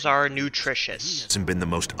 Potatoes are nutritious. Hasn't been the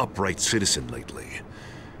most upright citizen lately.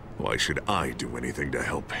 Why should I do anything to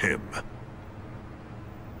help him?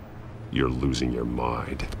 You're losing your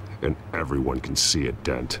mind, and everyone can see it,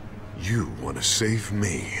 Dent. You want to save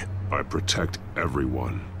me. I protect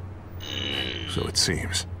everyone. So it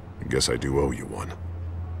seems. I guess I do owe you one.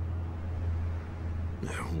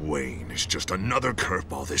 Wayne is just another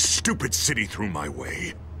curveball this stupid city threw my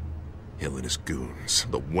way. Hill and his goons,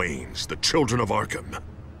 the Waynes, the Children of Arkham.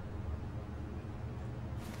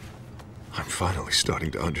 I'm finally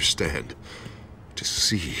starting to understand. To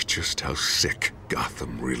see just how sick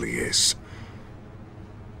Gotham really is.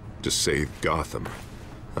 To save Gotham,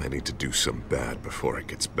 I need to do some bad before it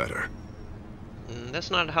gets better. That's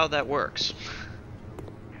not how that works.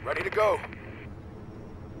 Ready to go.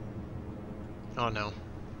 Oh no.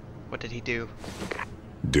 What did he do?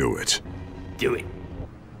 Do it. Do it.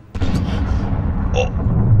 Oh!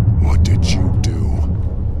 What did you do?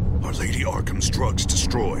 Our Lady Arkham's drugs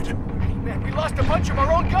destroyed. Hey man, we lost a bunch of our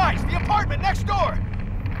own guys. The apartment next door.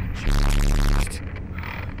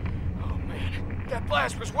 Oh man, that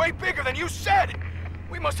blast was way bigger than you said.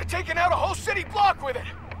 We must have taken out a whole city block with it.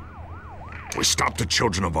 We stopped the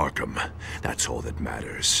Children of Arkham. That's all that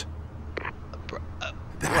matters.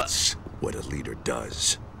 That's what a leader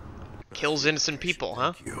does. Kills innocent people,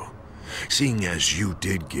 huh? Seeing as you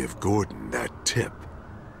did give Gordon that tip.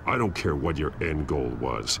 I don't care what your end goal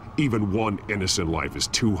was. Even one innocent life is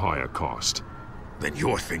too high a cost. Then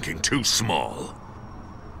you're thinking too small.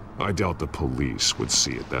 I doubt the police would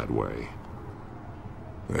see it that way.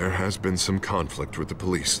 There has been some conflict with the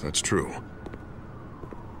police, that's true.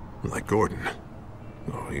 Like Gordon.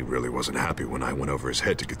 Oh, he really wasn't happy when I went over his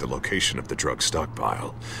head to get the location of the drug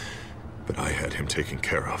stockpile. But I had him taken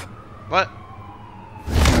care of. What?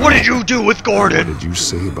 What did you do with Gordon? What did you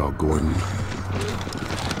say about Gordon?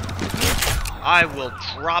 I will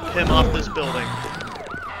drop him off this building.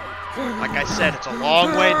 Like I said, it's a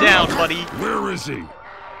long way down, buddy. Where is he?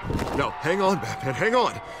 No, hang on, Batman, hang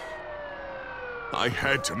on. I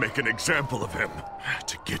had to make an example of him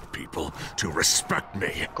to get people to respect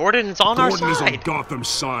me. Gordon's on our Gordon is side. on Gotham's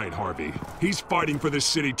side, Harvey. He's fighting for this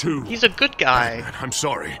city too. He's a good guy. Batman, I'm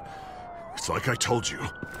sorry. It's like I told you.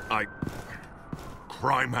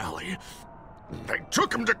 Crime Alley. They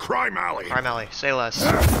took him to Crime Alley. Crime Alley, say less.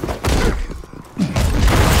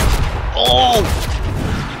 Oh!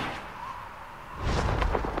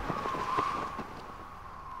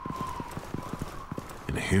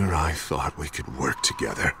 And here I thought we could work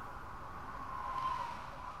together.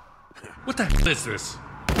 What the hell is this?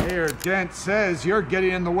 Mayor Dent says you're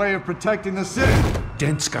getting in the way of protecting the city.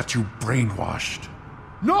 Dent's got you brainwashed.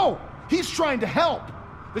 No! He's trying to help!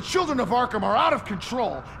 The children of Arkham are out of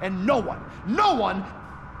control, and no one...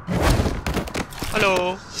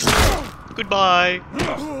 Hello. Goodbye.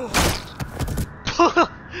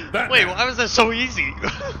 Wait, why was that so easy?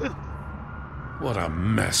 What a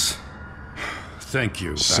mess. Thank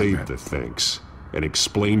you, Save Batman. the thanks, and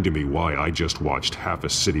explain to me why I just watched half a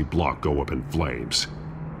city block go up in flames.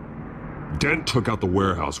 Dent took out the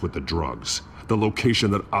warehouse with the drugs, the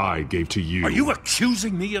location that I gave to you. Are you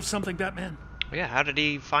accusing me of something, Batman? Yeah, how did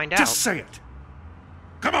he find out? Just say it.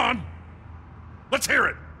 Come on. Let's hear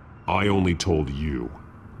it. I only told you.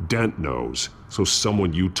 Dent knows, so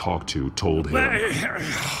someone you talked to told him.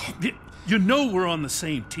 You know we're on the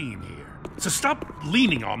same team here. So stop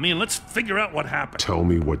leaning on me and let's figure out what happened. Tell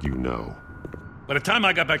me what you know. By the time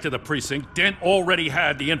I got back to the precinct, Dent already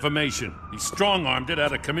had the information. He strong-armed it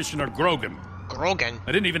out of Commissioner Grogan. Grogan?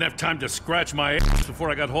 I didn't even have time to scratch my ass before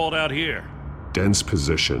I got hauled out here. Dent's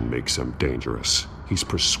position makes him dangerous. He's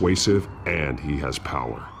persuasive and he has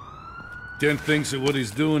power. Dent thinks that what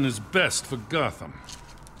he's doing is best for Gotham.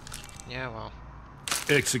 Yeah, well.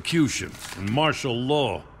 Executions and martial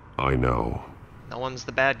law. I know. No one's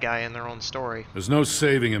the bad guy in their own story. There's no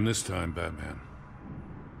saving him this time, Batman.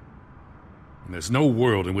 And there's no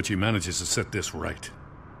world in which he manages to set this right.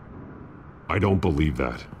 I don't believe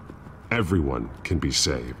that. Everyone can be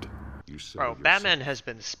saved. Bro, Batman has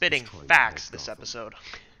been spitting facts this episode.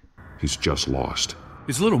 He's just lost.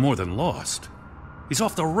 He's a little more than lost. He's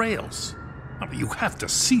off the rails. I mean, you have to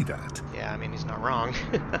see that. Yeah, I mean, he's not wrong.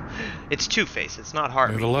 It's Two-Face, it's not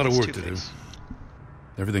Harvey. We have a lot of it's work to do. Two-Face.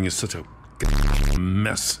 Everything is such a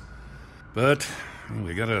mess. But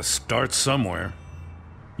we gotta start somewhere.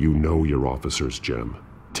 You know your officers, Jim.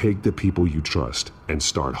 Take the people you trust and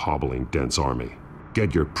start hobbling Dent's army.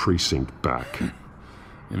 Get your precinct back.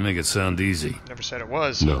 You make it sound easy. Never said it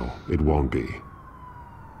was. No, it won't be.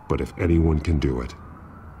 But if anyone can do it,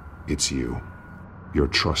 it's you. You're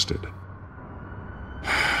trusted.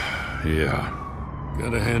 Yeah.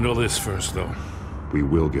 Gotta handle this first, though. We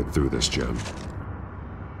will get through this, Jim.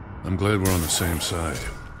 I'm glad we're on the same side.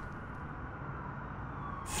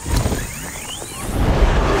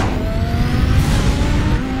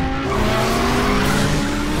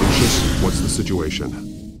 Lucius, what's the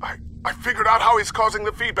situation? I figured out how he's causing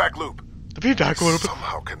the feedback loop. The feedback loop?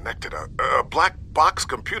 Somehow connected a black box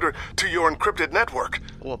computer to your encrypted network.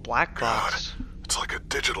 Oh, a black box. God, it's like a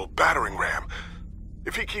digital battering ram.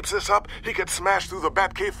 If he keeps this up, he could smash through the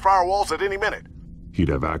Batcave firewalls at any minute. He'd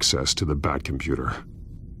have access to the Bat computer.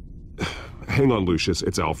 Hang on, Lucius.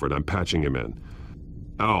 It's Alfred. I'm patching him in.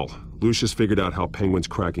 Al, Lucius figured out how Penguin's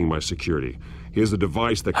cracking my security. He has a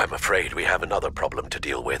device that... I'm afraid we have another problem to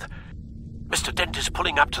deal with. Mr. Dent is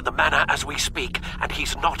pulling up to the manor as we speak, and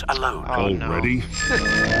he's not alone. Oh, already? No.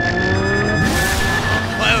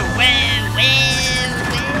 Whoa,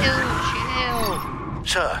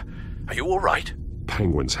 chill. Sir, are you all right?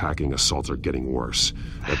 Penguin's hacking assaults are getting worse.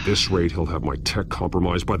 At this rate, he'll have my tech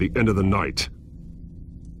compromised by the end of the night.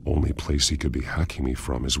 Only place he could be hacking me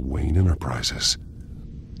from is Wayne Enterprises.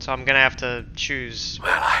 So I'm gonna have to choose...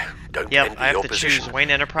 Well, I don't Yep, envy I have your to position. choose Wayne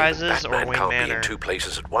Enterprises or Batman Wayne can't Manor. be in two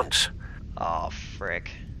places at once. Oh, frick.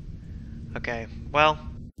 Okay, well...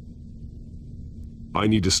 I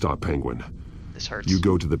need to stop Penguin. This hurts. You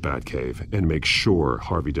go to the Batcave and make sure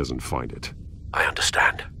Harvey doesn't find it. I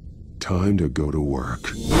understand. Time to go to work.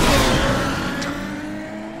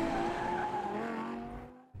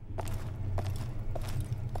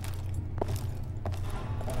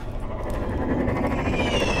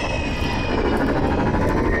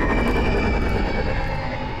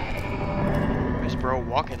 Where's bro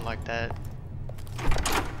walking like that?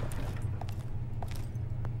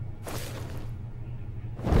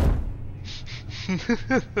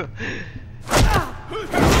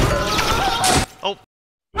 Oh.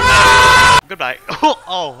 Goodbye.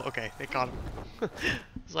 Oh, okay. They caught him.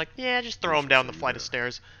 He's like, yeah, just throw him down the flight of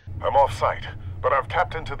stairs. I'm off-site, but I've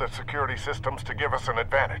tapped into the security systems to give us an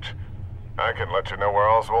advantage. I can let you know where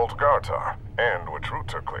Oswald's guards are, and which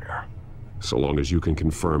routes are clear. So long as you can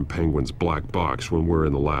confirm Penguin's black box when we're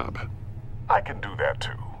in the lab. I can do that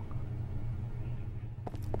too.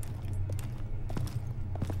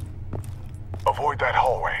 Avoid that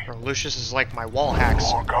hallway. Bro, Lucius is like my wall hacks.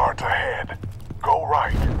 More guards ahead. Go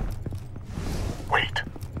right. Wait.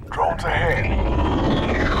 Drones ahead.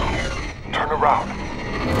 Turn around.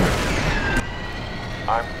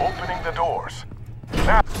 I'm opening the doors.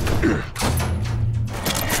 Now.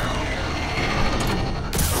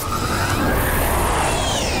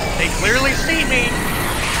 They clearly see me.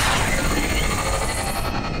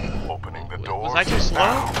 Opening the doors. Was I too slow?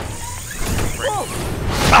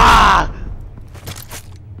 Ah!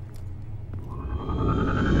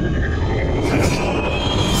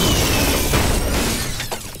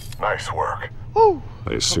 Nice work. Woo.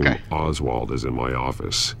 I assume Oswald is in my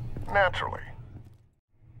office. Naturally.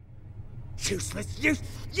 Useless,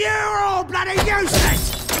 you're all bloody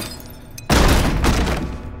useless!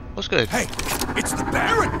 What's good? Hey, it's the bat.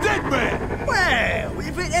 You're a dead man! Well,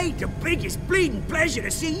 if it ain't the biggest bleeding pleasure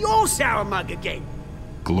to see your sour mug again.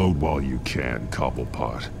 Gloat while you can,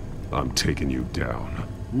 Cobblepot. I'm taking you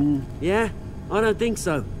down. Yeah? I don't think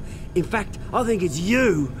so. In fact, I think it's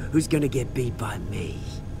you who's gonna get beat by me.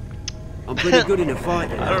 I'm pretty good in a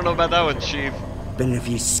fight. I don't know about that one, Chief. Been in a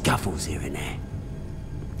few scuffles here and there.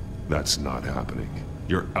 That's not happening.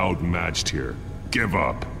 You're outmatched here. Give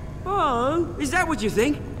up. Oh, is that what you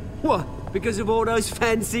think? What, because of all those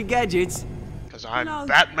fancy gadgets? Because I'm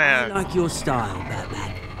Batman. I like your style,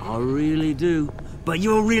 Batman. I really do. But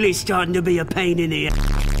you're really starting to be a pain in the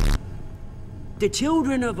ass. The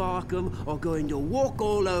children of Arkham are going to walk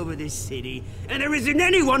all over this city, and there isn't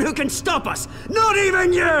anyone who can stop us! Not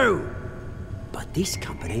even you! But this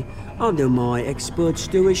company, under my expert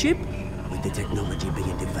stewardship, with the technology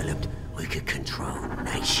being developed, we could control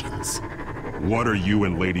nations. What are you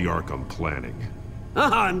and Lady Arkham planning?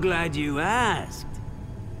 I'm glad you asked.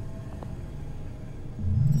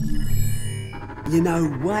 You know,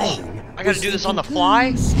 Wayne... I gotta do this on the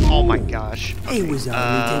fly? Oh my gosh. He was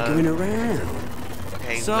only tinkering around.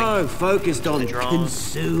 Okay, so focused on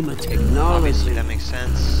consumer technology. Obviously, that makes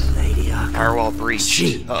sense. Lady Arkham. Firewall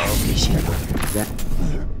breach.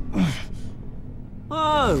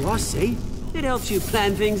 Oh, I see. It helps you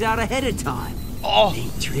plan things out ahead of time. Oh.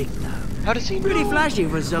 Neat trick, though. How does he know? Pretty flashy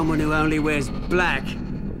for someone who only wears black.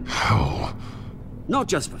 How? Not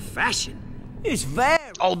just for fashion. It's very...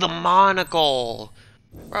 Oh, the monocle.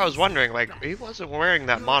 I was wondering, like, he wasn't wearing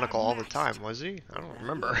that monocle all the time, was he? I don't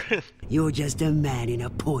remember. You're just a man in a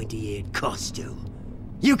pointy-eared costume.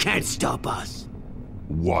 You can't stop us.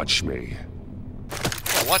 Watch me.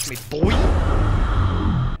 Yeah, watch me, boy.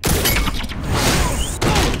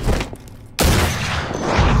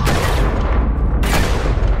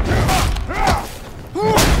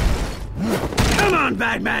 Come on,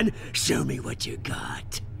 Batman! Show me what you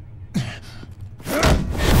got.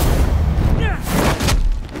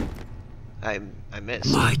 I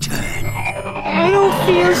missed. My turn. I don't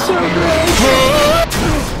feel so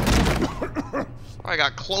good. I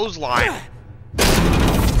got clothesline.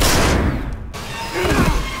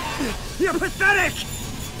 You're pathetic!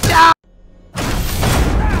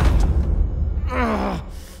 Oh,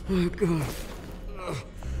 God.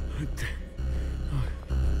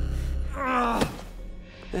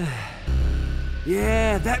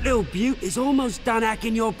 Yeah, that little beaut is almost done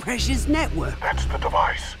hacking your precious network. That's the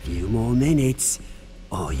device. Few more minutes.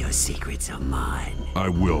 All your secrets are mine. I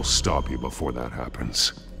will stop you before that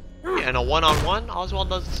happens. Yeah, in a one-on-one, Oswald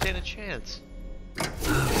doesn't stand a chance.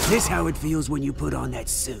 Is this how it feels when you put on that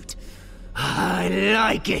suit? I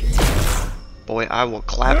like it. Boy, I will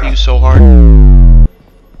clap you so hard.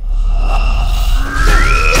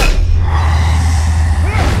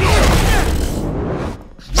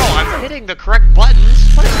 Oh, I'm hitting the correct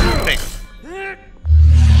buttons. What is happening?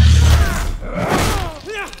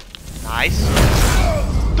 Nice.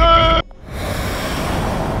 No,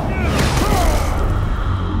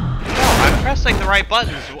 I'm pressing the right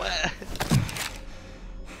buttons. What?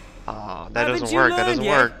 Oh, that doesn't work. That doesn't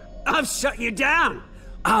work. I've shut you down.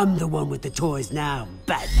 I'm the one with the toys now,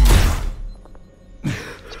 Batman.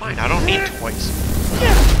 It's fine. I don't need toys.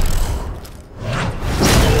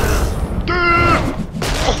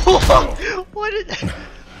 What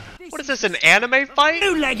is this, an anime fight?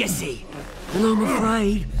 New legacy. And I'm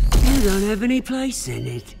afraid you don't have any place in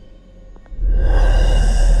it.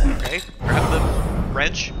 Okay, grab the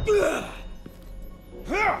wrench.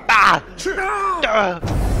 Ah!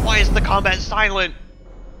 Why is the combat silent?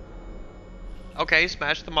 Okay,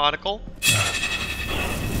 smash the monocle.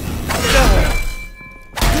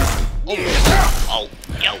 Oh,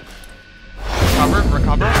 yo.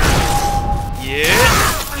 Recover.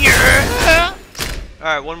 Yeah.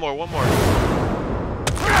 Alright, one more.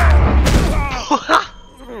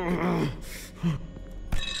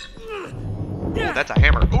 Oh, that's a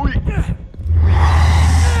hammer.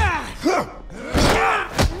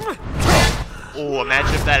 Oh,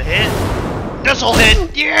 imagine if that hit. This'll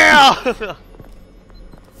hit! Yeah!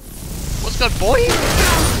 What's good, boy?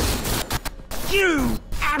 You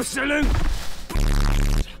absolute...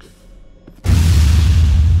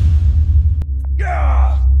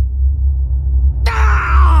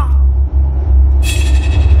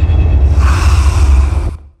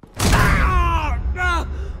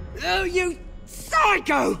 Oh, you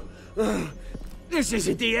psycho! This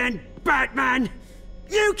isn't the end, Batman!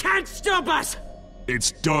 You can't stop us!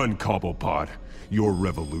 It's done, Cobblepot. Your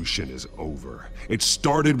revolution is over. It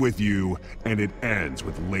started with you, and it ends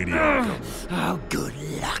with Lady Arkham. Oh, good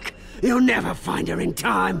luck. You'll never find her in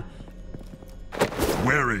time.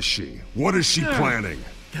 Where is she? What is she planning?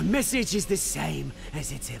 The message is the same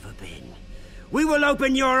as it's ever been. We will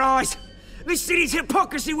open your eyes. The city's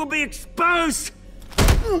hypocrisy will be exposed.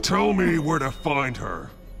 Tell me where to find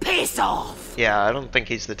her. Piss off! Yeah, I don't think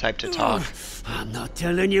he's the type to talk. I'm not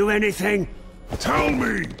telling you anything. Tell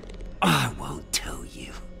me! I won't tell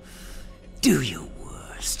you. Do your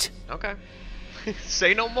worst. Okay.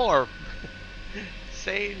 Say no more.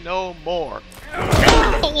 Say no more.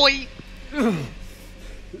 Boy!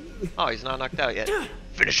 Oh, he's not knocked out yet.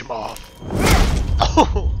 Finish him off.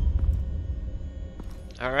 Oh!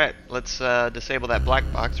 Alright, let's disable that black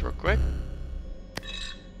box real quick.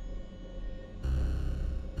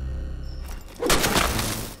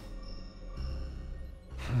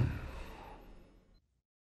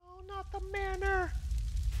 Oh, not the manor.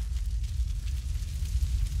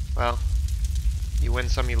 Well, you win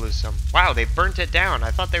some, you lose some. Wow, they burnt it down.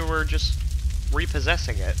 I thought they were just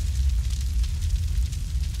repossessing it.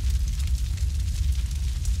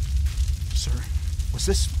 Sir, was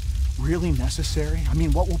this really necessary? I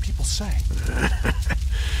mean, what will people say?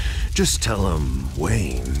 Just tell them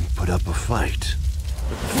Wayne put up a fight.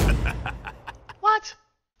 What?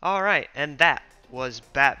 Alright, and that was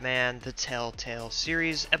Batman the TellTale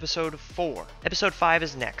Series Episode 4. Episode 5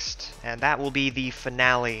 is next, and that will be the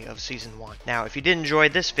finale of Season 1. Now, if you did enjoy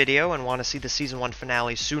this video and want to see the Season 1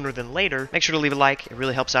 finale sooner than later, make sure to leave a like. It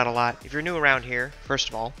really helps out a lot. If you're new around here, first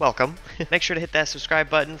of all, welcome. Make sure to hit that subscribe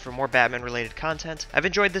button for more Batman-related content. I've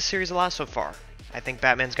enjoyed this series a lot so far. I think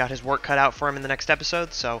Batman's got his work cut out for him in the next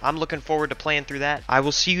episode, so I'm looking forward to playing through that. I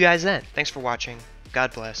will see you guys then. Thanks for watching.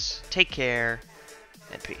 God bless. Take care,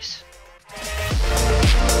 and peace.